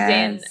comes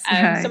in.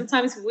 Right.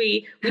 Sometimes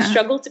we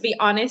struggle to be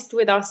honest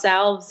with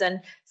ourselves,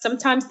 and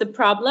sometimes the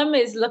problem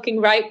is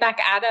looking right back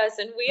at us,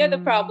 and we are the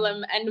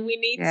problem, and we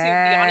need to be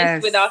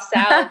honest with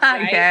ourselves,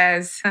 right?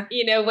 Yes.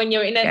 When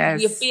you're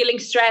you're feeling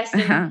stressed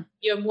and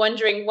you're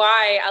wondering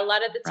why, a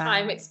lot of the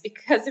time it's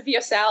because of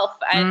yourself,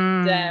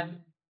 and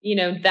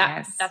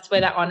that's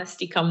where that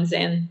honesty comes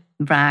in.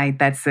 Right,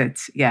 that's it.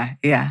 Yeah.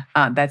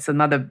 That's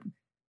another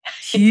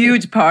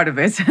huge part of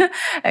it,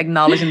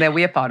 acknowledging that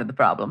we are part of the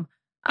problem.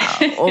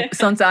 Or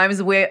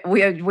sometimes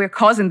we're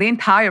causing the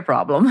entire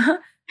problem.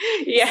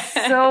 Yeah.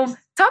 So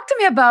talk to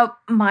me about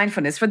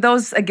mindfulness. For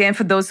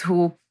those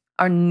who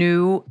are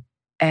new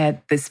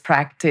at this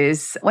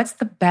practice, what's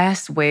the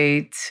best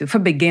way for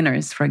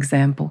beginners, for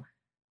example,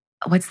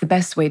 what's the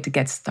best way to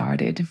get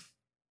started?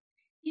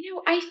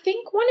 I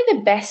think one of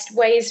the best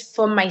ways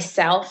for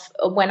myself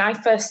when I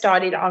first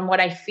started on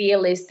what I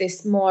feel is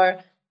this more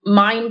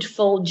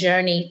mindful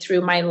journey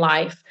through my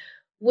life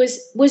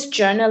was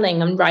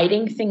journaling and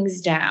writing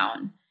things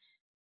down.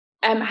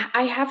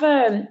 I have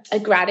a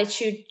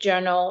gratitude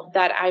journal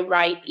that I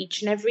write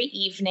each and every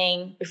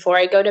evening before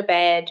I go to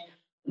bed,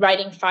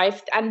 writing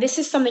 5. And this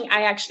is something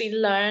I actually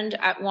learned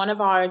at one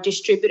of our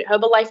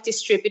Herbalife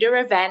distributor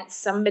events.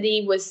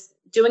 Somebody was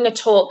doing a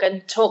talk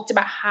and talked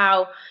about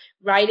how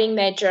writing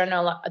their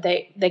journal,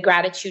 their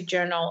gratitude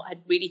journal, had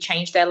really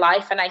changed their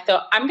life. And I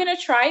thought, I'm going to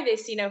try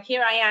this.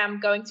 Here I am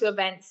going to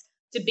events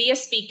to be a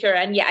speaker,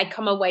 and yet I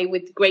come away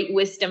with great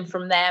wisdom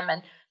from them.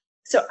 And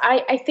so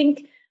I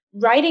think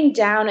writing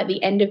down at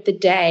the end of the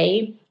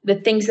day the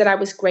things that I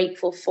was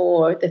grateful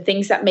for, the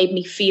things that made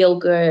me feel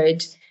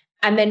good,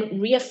 and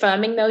then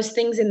reaffirming those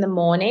things in the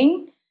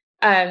morning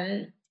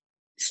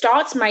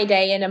starts my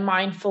day in a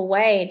mindful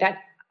way, that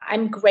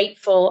I'm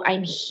grateful,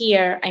 I'm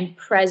here, I'm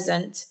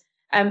present.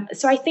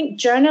 So I think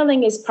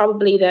journaling is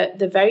probably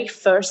the very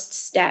first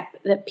step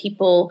that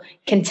people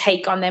can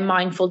take on their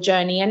mindful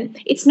journey. And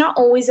it's not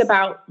always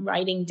about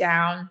writing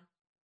down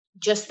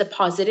just the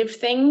positive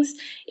things.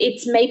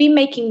 It's maybe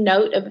making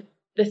note of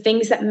the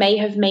things that may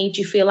have made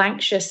you feel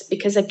anxious,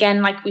 because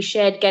again, like we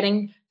shared,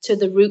 getting to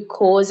the root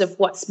cause of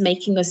what's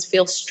making us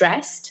feel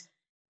stressed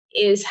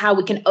is how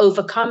we can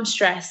overcome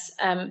stress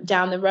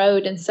down the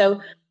road. And so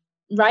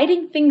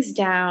writing things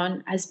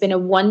down has been a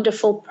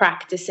wonderful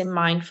practice in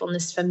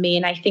mindfulness for me.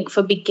 And I think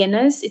for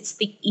beginners, it's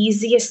the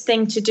easiest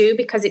thing to do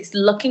because it's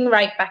looking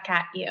right back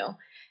at you.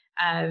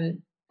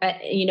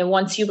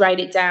 Once you write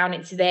it down,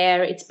 it's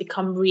there, it's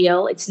become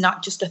real. It's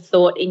not just a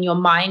thought in your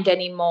mind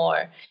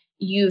anymore.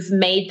 You've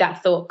made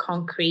that thought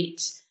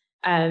concrete.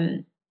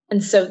 And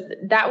so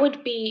that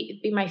would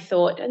be my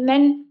thought. And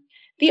then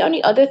the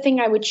only other thing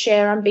I would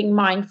share on being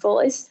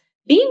mindful is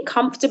being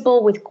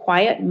comfortable with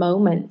quiet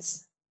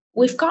moments.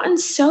 We've gotten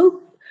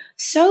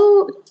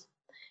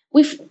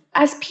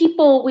as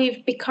people,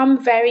 we've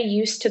become very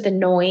used to the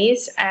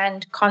noise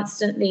and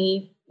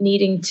constantly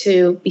needing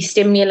to be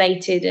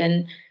stimulated,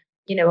 and,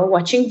 we're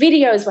watching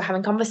videos, we're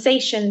having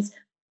conversations.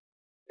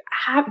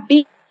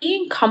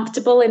 Being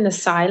comfortable in the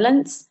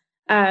silence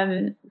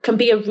can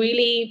be a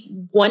really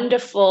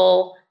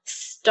wonderful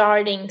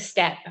starting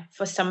step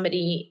for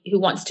somebody who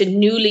wants to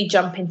newly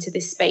jump into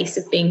this space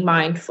of being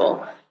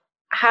mindful.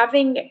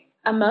 Having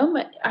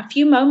a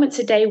few moments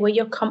a day where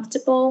you're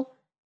comfortable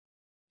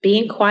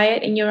being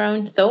quiet in your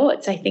own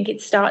thoughts. I think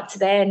it starts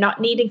there,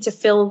 not needing to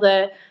fill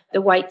the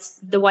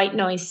white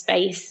noise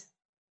space,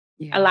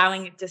 yes.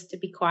 Allowing it just to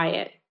be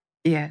quiet.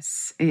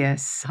 Yes.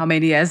 How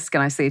many yes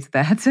can I say to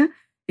that?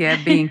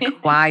 Yeah, being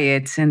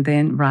quiet and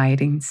then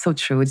writing. So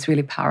true. It's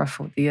really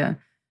powerful. The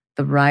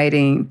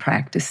writing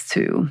practice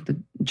too,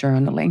 the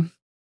journaling.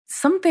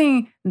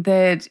 Something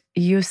that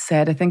you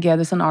said, I think,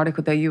 there's an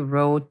article that you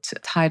wrote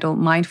titled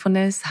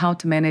Mindfulness, How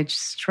to Manage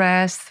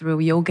Stress Through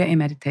Yoga and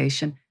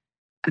Meditation.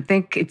 I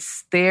think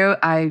it's there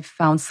I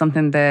found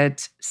something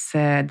that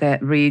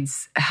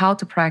reads, how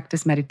to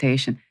practice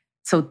meditation.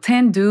 So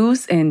 10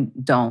 do's and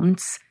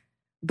don'ts.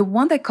 The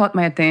one that caught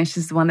my attention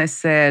is the one that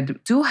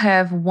said, do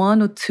have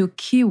 1 or 2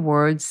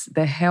 keywords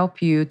that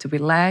help you to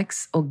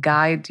relax or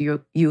guide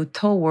you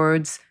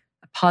towards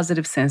a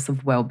positive sense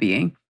of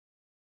well-being.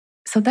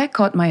 So that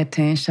caught my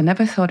attention. I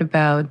never thought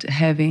about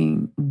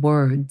having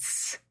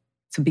words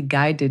to be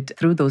guided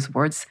through those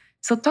words.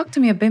 So talk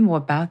to me a bit more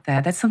about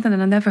that. That's something that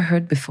I never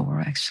heard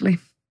before, actually.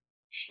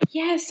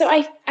 Yeah, so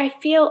I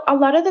feel a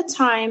lot of the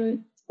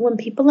time when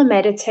people are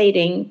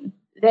meditating,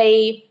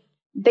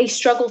 they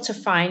struggle to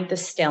find the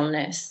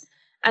stillness.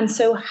 And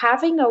so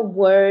having a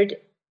word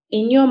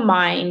in your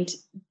mind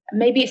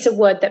maybe it's a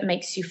word that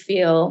makes you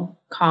feel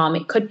calm.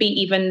 It could be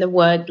even the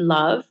word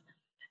love.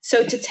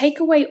 So to take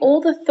away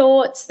all the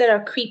thoughts that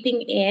are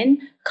creeping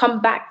in,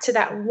 come back to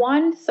that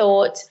one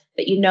thought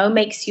that you know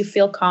makes you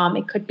feel calm.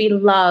 It could be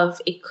love.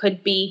 It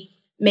could be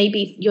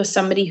maybe you're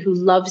somebody who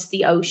loves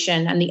the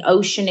ocean, and the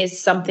ocean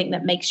is something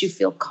that makes you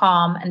feel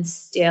calm and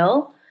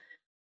still.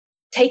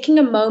 Taking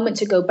a moment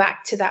to go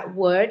back to that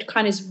word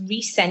kind of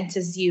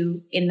recenters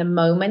you in the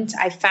moment.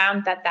 I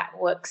found that that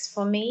works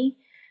for me.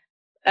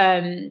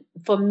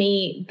 For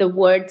me, the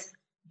word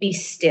be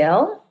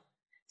still.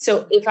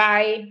 So if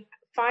I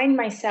find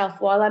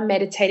myself while I'm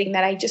meditating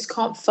that I just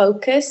can't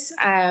focus,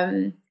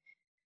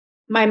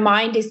 my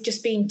mind is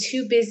just being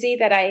too busy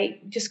that I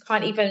just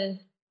can't even,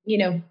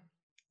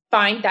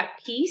 find that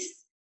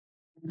peace.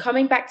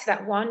 Coming back to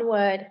that one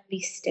word, be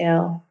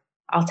still.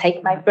 I'll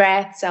take my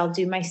breaths. I'll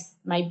do my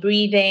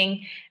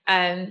breathing.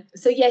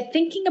 So yeah,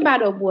 thinking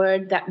about a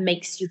word that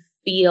makes you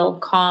feel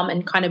calm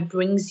and kind of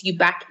brings you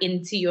back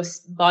into your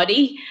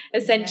body,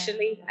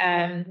 essentially.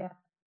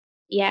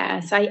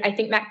 So I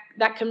think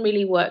that can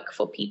really work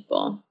for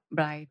people.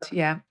 Right.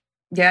 Yeah.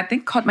 Yeah. I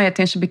think caught my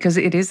attention because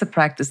it is a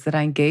practice that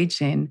I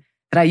engage in,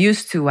 that I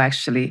used to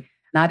actually,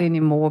 not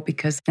anymore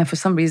because for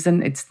some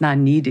reason it's not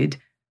needed.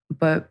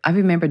 But I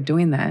remember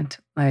doing that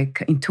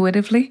like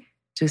intuitively,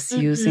 just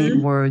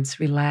using words,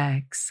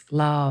 relax,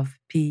 love,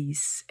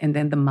 peace, and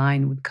then the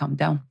mind would come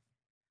down.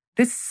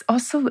 This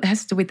also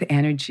has to do with the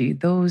energy,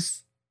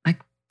 those like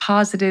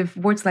positive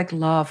words like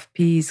love,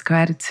 peace,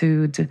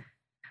 gratitude,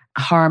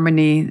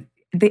 harmony.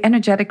 The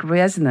energetic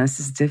resonance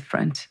is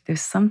different.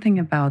 There's something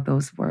about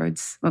those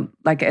words. Well,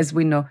 like as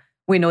we know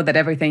that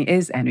everything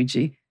is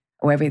energy,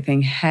 or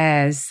everything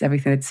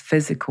that's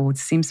physical. It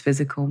seems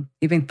physical.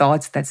 Even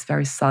thoughts that's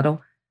very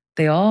subtle.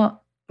 They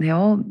all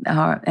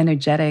are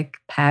energetic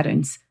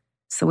patterns.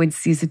 So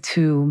it's easy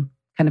to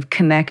kind of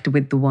connect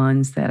with the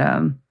ones that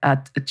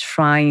are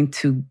trying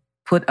to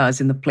put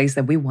us in the place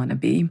that we want to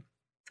be.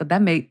 So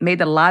that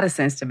made a lot of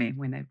sense to me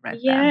when I read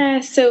that. Yeah.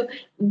 So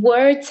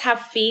words have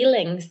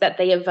feelings that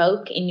they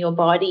evoke in your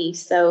body.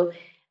 So,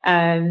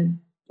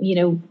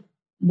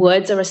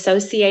 words are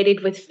associated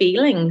with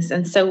feelings.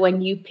 And so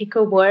when you pick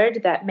a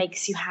word that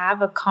makes you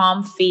have a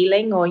calm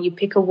feeling, or you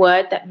pick a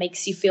word that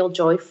makes you feel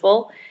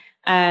joyful,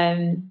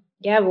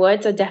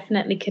 words are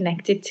definitely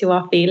connected to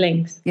our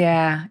feelings.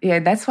 Yeah. Yeah.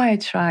 That's why I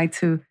try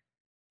to,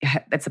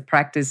 that's a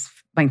practice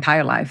my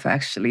entire life,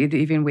 actually,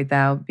 even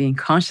without being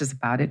conscious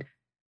about it.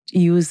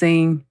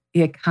 Using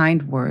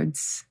kind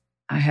words.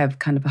 I have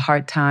kind of a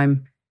hard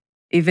time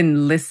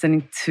even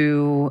listening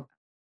to,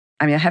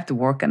 I have to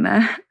work on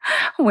that.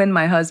 When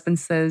my husband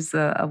says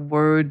a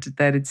word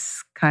that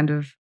it's kind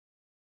of,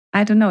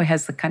 I don't know, it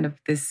has a kind of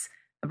this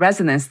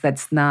resonance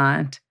that's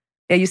not,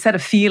 yeah, you said a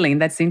feeling,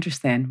 that's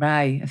interesting,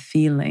 right? A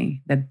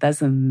feeling that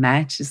doesn't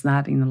match, is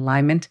not in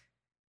alignment.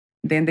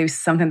 Then there's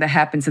something that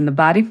happens in the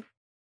body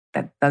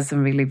that doesn't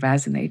really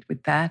resonate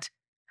with that.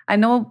 I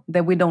know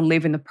that we don't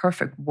live in a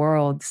perfect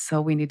world, so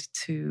we need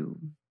to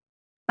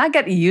not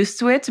get used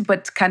to it,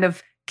 but kind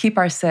of keep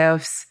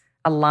ourselves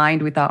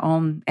aligned with our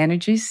own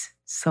energies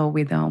so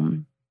we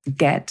don't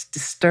get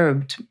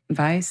disturbed,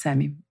 right,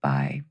 Sammy,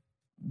 by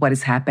what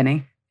is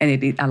happening.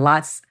 And a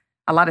lot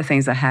of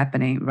things are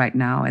happening right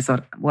now. As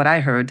what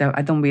I heard,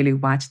 I don't really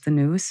watch the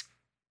news,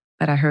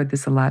 but I heard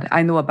this a lot.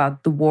 I know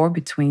about the war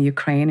between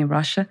Ukraine and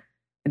Russia,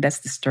 and that's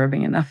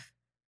disturbing enough.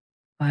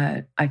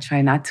 But I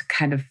try not to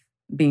kind of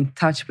be in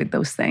touch with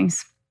those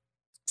things.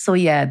 So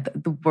yeah,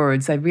 the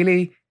words,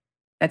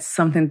 that's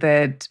something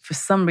that for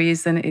some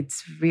reason it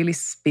really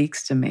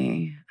speaks to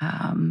me.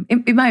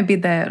 It might be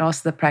that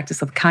also the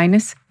practice of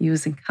kindness,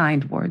 using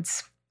kind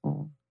words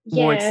or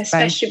words.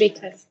 Especially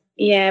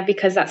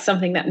because that's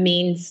something that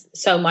means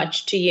so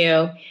much to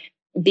you.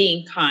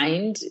 Being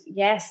kind,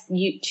 yes,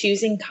 you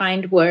choosing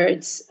kind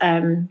words,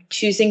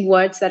 choosing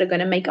words that are going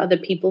to make other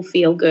people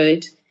feel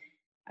good.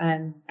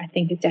 I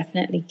think is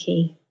definitely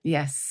key.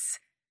 Yes.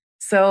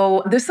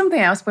 So there's something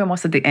else, we're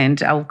almost at the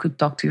end. I could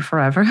talk to you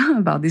forever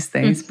about these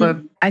things, but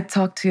I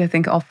talked to you, I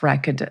think, off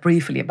record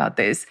briefly about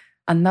this.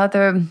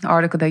 Another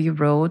article that you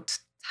wrote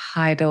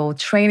titled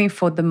Training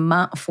for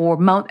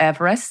Mount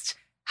Everest,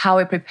 How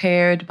I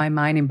Prepared My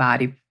Mind and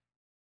Body.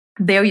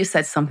 There you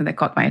said something that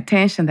caught my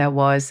attention. That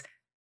was,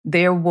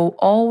 there will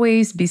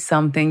always be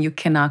something you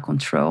cannot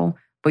control,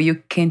 but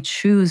you can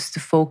choose to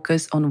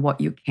focus on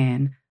what you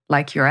can,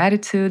 like your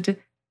attitude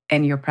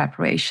and your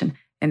preparation.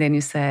 And then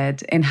you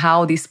said, and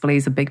how this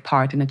plays a big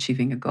part in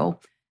achieving a goal.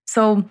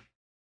 So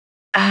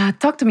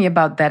talk to me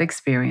about that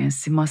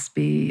experience. It must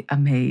be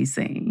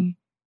amazing.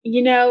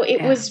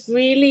 It was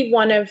really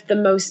one of the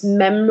most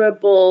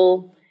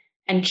memorable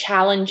and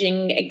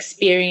challenging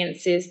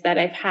experiences that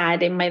I've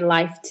had in my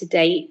life to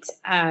date.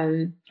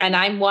 And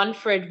I'm one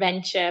for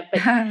adventure,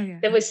 but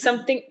there was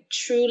something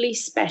truly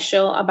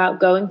special about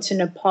going to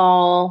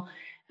Nepal,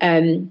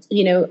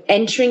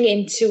 entering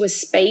into a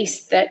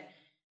space that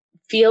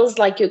feels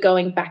like you're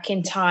going back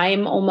in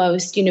time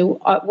almost.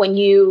 When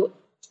you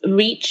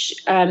reach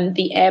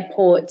the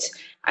airport,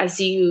 as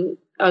you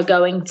are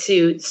going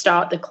to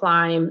start the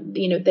climb.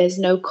 There's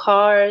no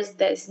cars,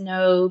 there's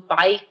no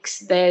bikes,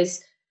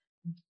 there's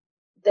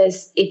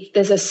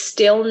a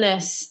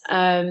stillness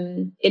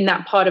in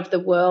that part of the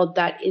world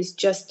that is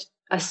just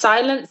a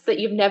silence that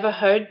you've never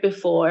heard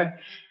before,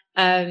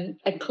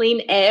 a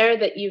clean air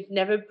that you've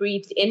never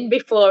breathed in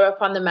before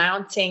up on the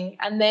mountain.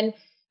 And then,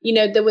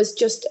 there was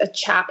just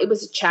it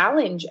was a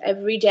challenge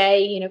every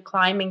day,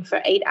 climbing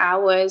for 8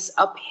 hours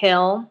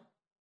uphill.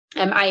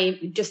 I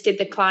just did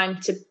the climb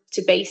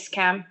to base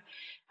camp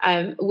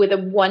I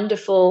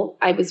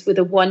was with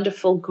a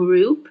wonderful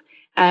group,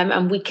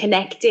 and we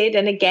connected.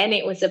 And again,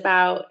 it was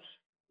about,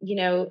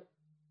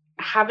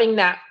 having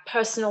that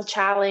personal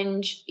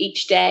challenge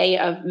each day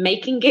of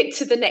making it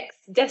to the next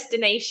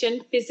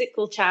destination,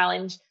 physical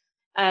challenge.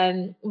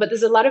 But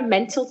there's a lot of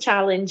mental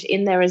challenge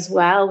in there as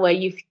well, where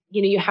you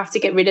have to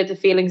get rid of the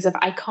feelings of,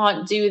 I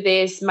can't do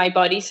this, my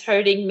body's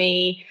hurting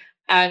me.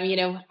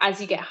 As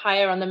you get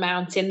higher on the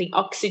mountain, the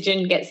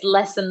oxygen gets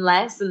less and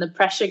less and the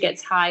pressure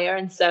gets higher.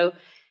 And so,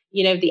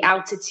 the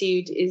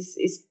altitude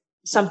is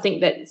something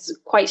that's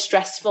quite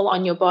stressful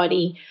on your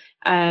body.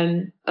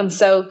 And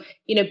so,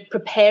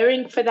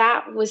 preparing for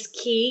that was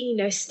key,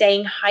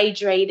 staying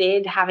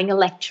hydrated, having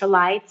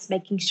electrolytes,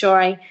 making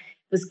sure I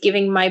was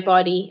giving my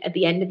body at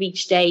the end of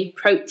each day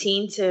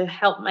protein to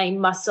help my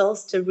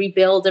muscles to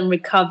rebuild and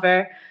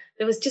recover.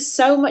 There was just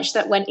so much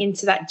that went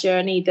into that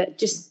journey that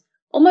just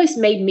almost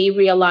made me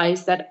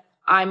realize that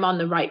I'm on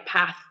the right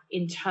path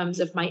in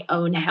terms of my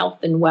own health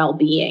and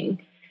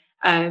well-being.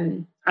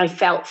 I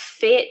felt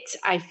fit,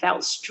 I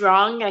felt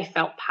strong, I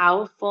felt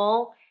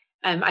powerful,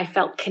 I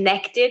felt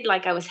connected,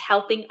 like I was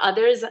helping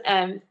others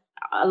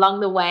along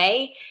the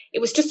way. It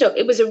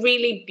was a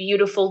really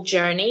beautiful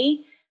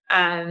journey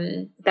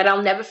that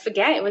I'll never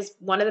forget. It was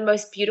one of the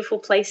most beautiful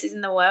places in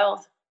the world.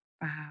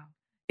 Wow.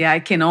 Yeah, I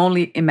can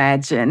only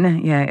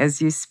imagine. Yeah,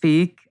 as you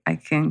speak, I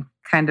can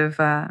kind of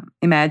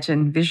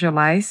imagine,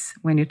 visualize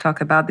when you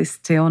talk about this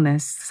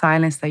stillness,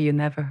 silence that you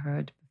never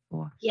heard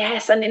before.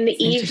 Yes, and in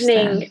the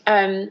evening,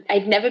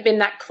 I'd never been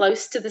that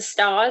close to the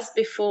stars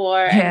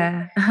before.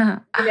 Yeah.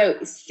 And,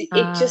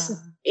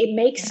 it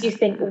makes you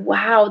think,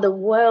 wow, the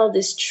world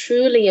is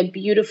truly a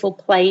beautiful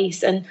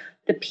place. And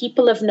the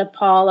people of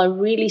Nepal are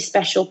really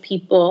special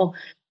people.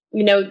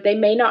 They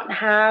may not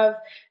have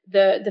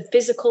the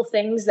physical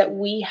things that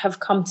we have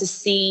come to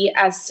see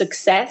as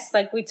success.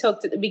 Like we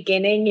talked at the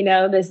beginning,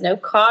 there's no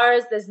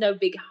cars, there's no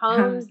big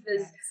homes,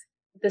 there's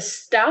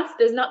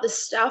not the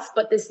stuff,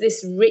 but there's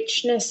this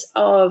richness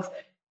of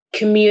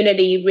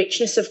community,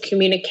 richness of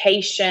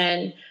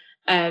communication,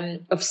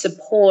 of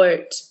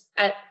support.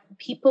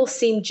 People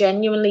seem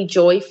genuinely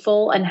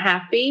joyful and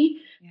happy.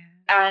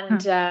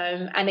 And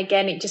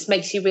again, it just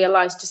makes you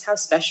realize just how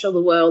special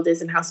the world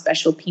is and how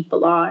special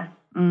people are.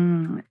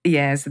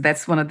 Yes,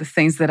 that's one of the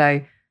things that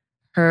I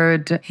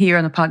heard here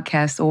on the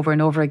podcast over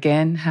and over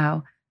again,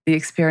 how the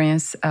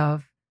experience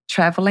of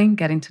traveling,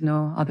 getting to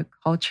know other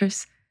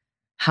cultures,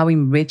 how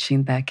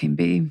enriching that can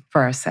be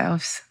for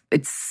ourselves.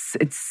 It's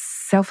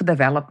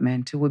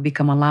self-development. We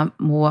become a lot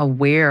more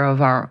aware of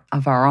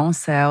our own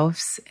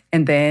selves,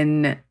 and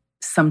then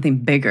something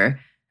bigger.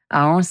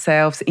 Our own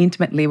selves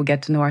intimately, we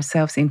get to know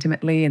ourselves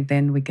intimately, and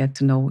then we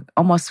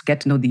almost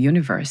get to know the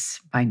universe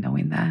by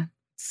knowing that.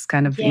 It's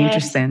kind of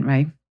interesting,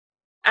 right?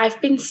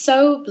 I've been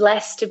so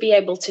blessed to be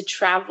able to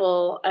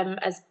travel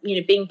as,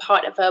 being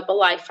part of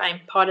Herbalife. I'm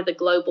part of the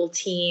global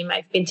team.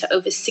 I've been to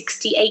over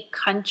 68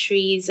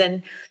 countries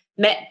and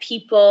met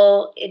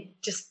people.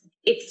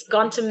 It's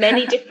gone to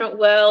many different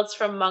worlds,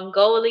 from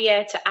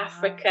Mongolia to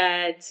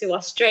Africa to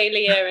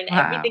Australia and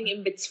everything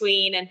in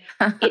between. And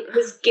it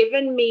has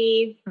given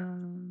me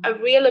a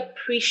real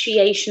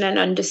appreciation and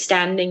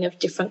understanding of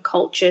different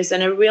cultures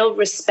and a real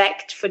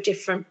respect for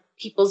different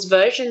people's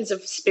versions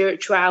of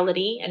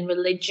spirituality and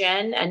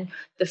religion and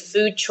the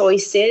food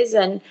choices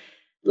and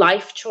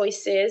life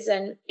choices.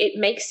 And it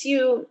makes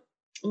you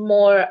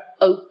more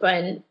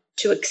open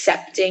to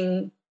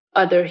accepting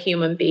other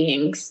human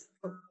beings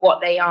for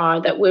what they are,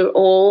 that we're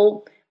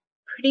all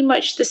pretty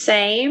much the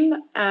same,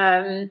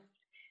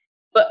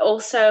 but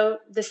also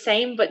the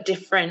same but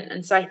different.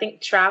 And so I think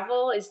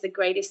travel is the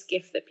greatest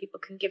gift that people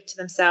can give to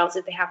themselves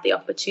if they have the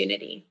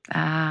opportunity.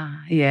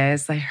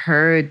 Yes, I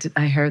heard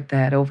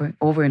that over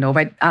and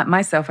over.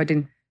 Myself, I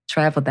didn't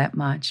travel that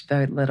much,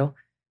 very little,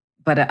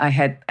 but I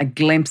had a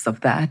glimpse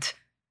of that.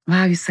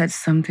 Wow, you said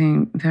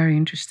something very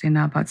interesting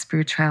now about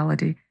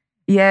spirituality.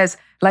 Yes,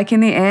 like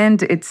in the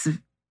end,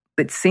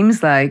 it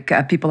seems like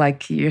people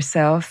like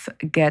yourself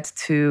get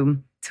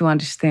to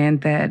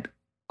understand that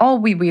all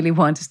we really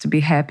want is to be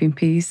happy and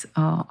peace,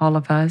 all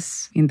of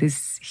us in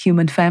this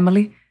human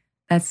family.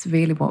 That's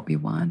really what we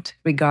want,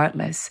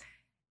 regardless.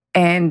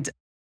 And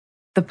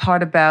the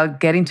part about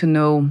getting to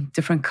know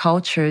different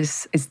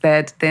cultures is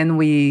that then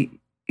we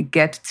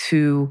get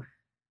to,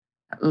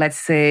 let's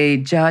say,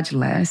 judge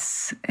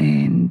less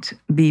and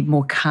be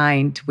more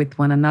kind with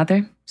one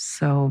another.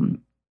 So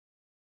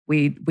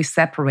we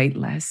separate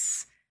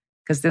less,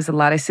 because there's a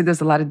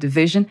lot of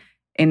division.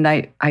 And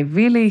I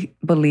really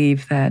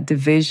believe that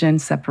division,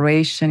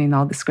 separation, and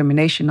all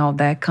discrimination, all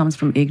that comes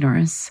from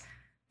ignorance,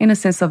 in a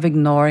sense of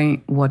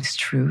ignoring what is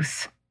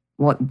truth.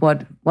 What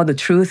the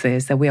truth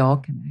is that we're all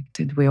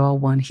connected. We're all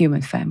one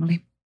human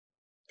family.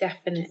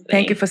 Definitely.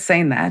 Thank you for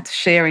saying that,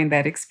 sharing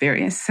that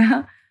experience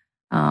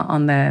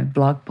on the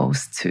blog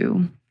post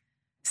too.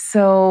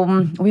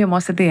 So we are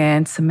almost at the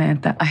end,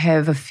 Samantha. I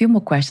have a few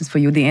more questions for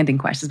you, the ending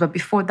questions. But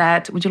before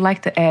that, would you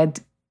like to add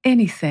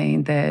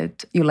anything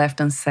that you left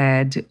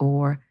unsaid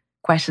or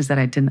questions that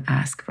I didn't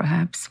ask,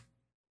 perhaps?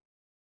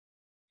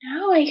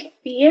 No, I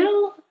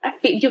feel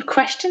your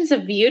questions are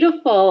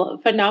beautiful,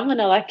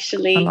 phenomenal,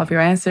 actually. I love your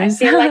answers.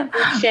 I feel like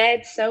we've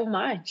shared so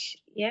much.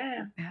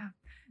 Yeah.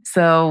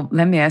 So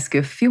let me ask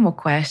you a few more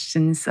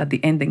questions, the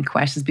ending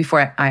questions,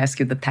 before I ask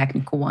you the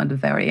technical one at the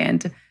very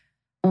end.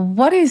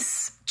 What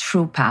is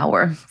true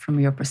power from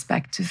your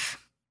perspective?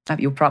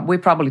 We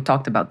probably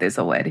talked about this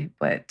already,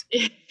 but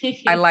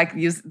I like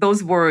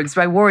those words,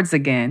 right? Words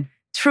again.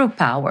 True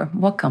power.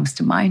 What comes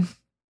to mind?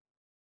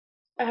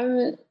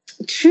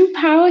 True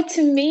power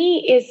to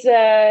me is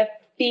a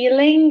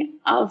feeling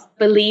of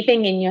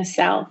believing in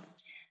yourself.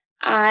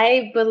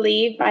 I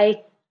believe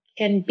I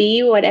can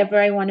be whatever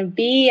I want to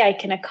be. I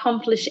can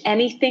accomplish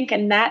anything.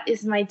 And that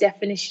is my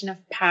definition of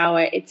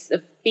power. It's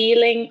the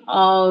feeling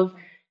of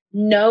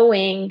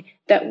knowing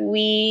that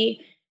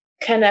we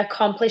can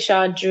accomplish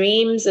our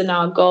dreams and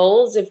our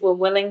goals if we're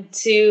willing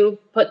to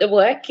put the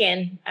work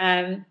in.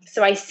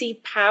 So I see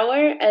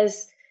power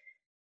as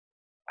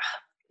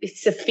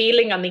it's a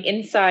feeling on the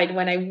inside.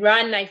 When I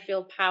run, I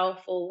feel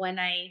powerful. When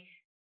I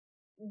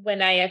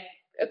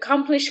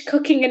accomplish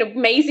cooking an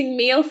amazing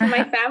meal for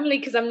my family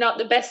because I'm not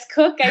the best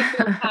cook, I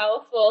feel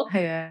powerful.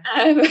 Yeah.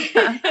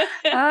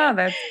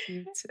 That's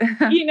cute.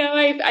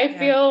 I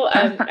feel.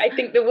 I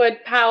think the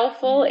word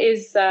 "powerful"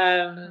 is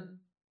a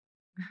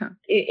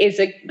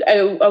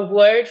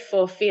word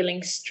for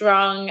feeling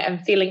strong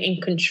and feeling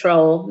in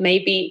control.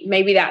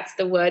 Maybe that's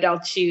the word I'll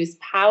choose.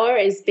 Power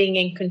is being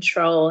in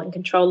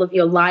control of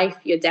your life,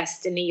 your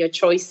destiny, your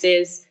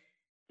choices.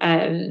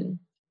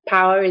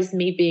 Power is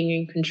me being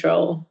in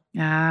control.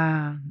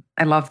 Ah,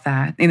 I love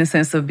that. In a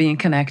sense of being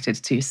connected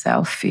to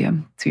yourself,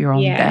 to your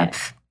own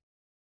depth.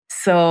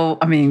 So,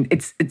 I mean,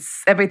 it's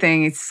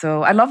everything. It's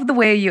so, I love the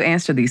way you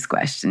answer these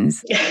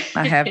questions.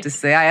 I have to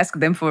say, I ask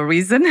them for a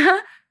reason.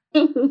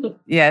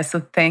 So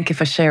thank you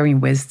for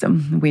sharing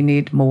wisdom. We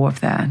need more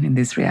of that in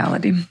this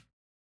reality.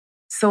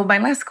 So my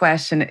last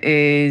question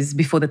is,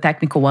 before the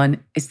technical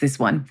one, is this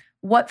one.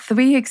 What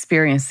 3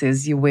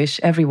 experiences you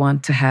wish everyone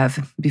to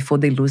have before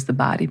they lose the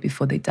body,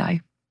 before they die?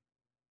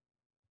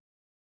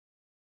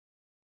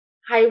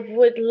 I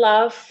would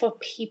love for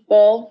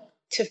people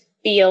to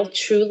feel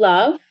true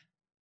love,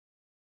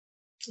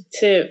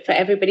 for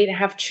everybody to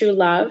have true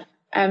love,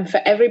 for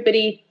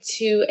everybody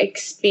to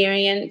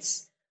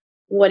experience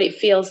what it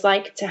feels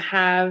like to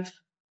have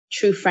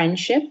true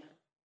friendship,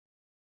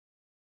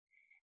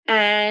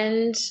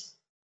 and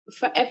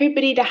for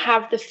everybody to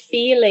have the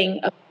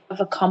feeling of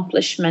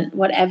accomplishment,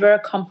 whatever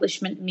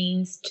accomplishment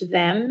means to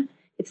them.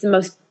 It's the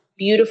most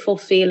beautiful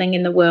feeling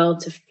in the world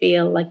to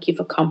feel like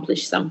you've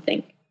accomplished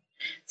something.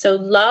 So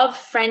love,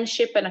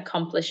 friendship, and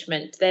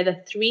accomplishment. They're the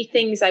 3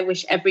 things I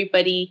wish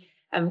everybody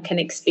can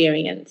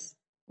experience.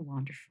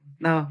 Wonderful.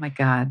 Oh my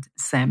God,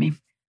 Sammy.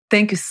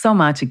 Thank you so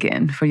much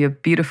again for your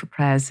beautiful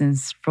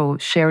presence, for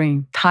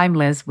sharing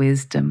timeless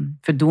wisdom,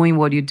 for doing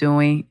what you're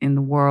doing in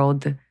the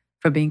world,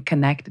 for being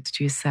connected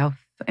to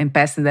yourself and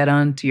passing that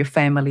on to your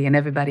family and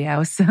everybody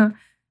else.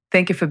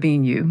 Thank you for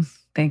being you.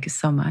 Thank you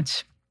so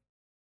much.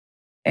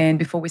 And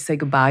before we say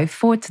goodbye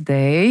for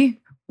today,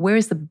 where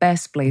is the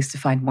best place to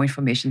find more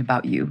information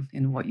about you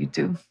and what you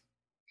do?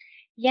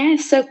 Yeah,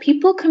 so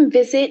people can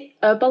visit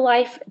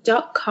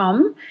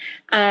herbalife.com.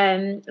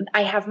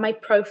 I have my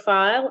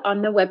profile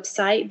on the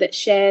website that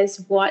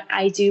shares what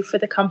I do for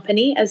the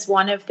company as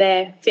one of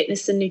their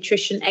fitness and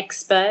nutrition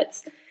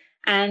experts.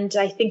 And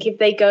I think if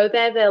they go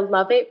there, they'll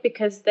love it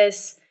because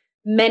there's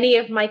many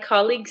of my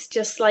colleagues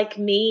just like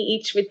me,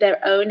 each with their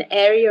own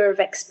area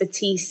of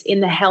expertise in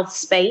the health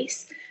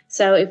space.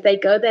 So if they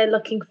go there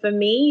looking for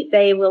me,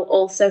 they will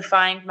also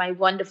find my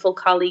wonderful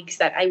colleagues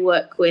that I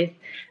work with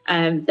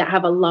that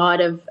have a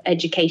lot of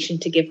education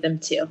to give them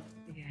too.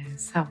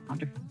 Yes, how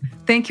wonderful.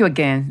 Thank you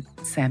again,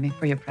 Sammy,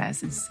 for your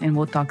presence. And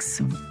we'll talk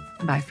soon.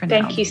 Bye for now.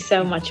 Thank you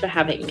so much for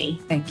having me.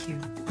 Thank you.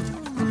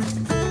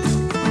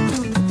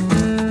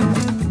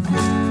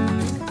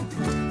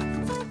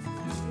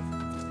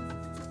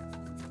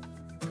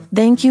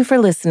 Thank you for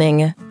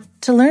listening.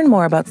 To learn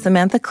more about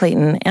Samantha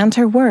Clayton and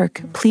her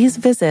work, please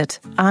visit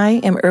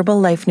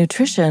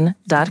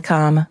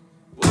IamHerbalLifeNutrition.com.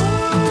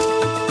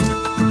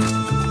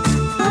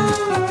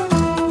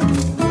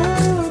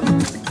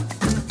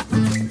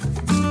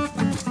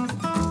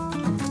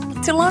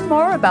 To learn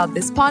more about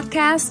this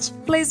podcast,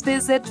 please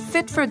visit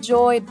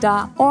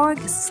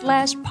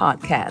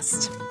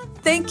fitforjoy.org/podcast.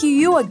 Thank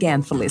you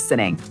again for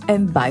listening,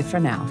 and bye for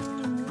now.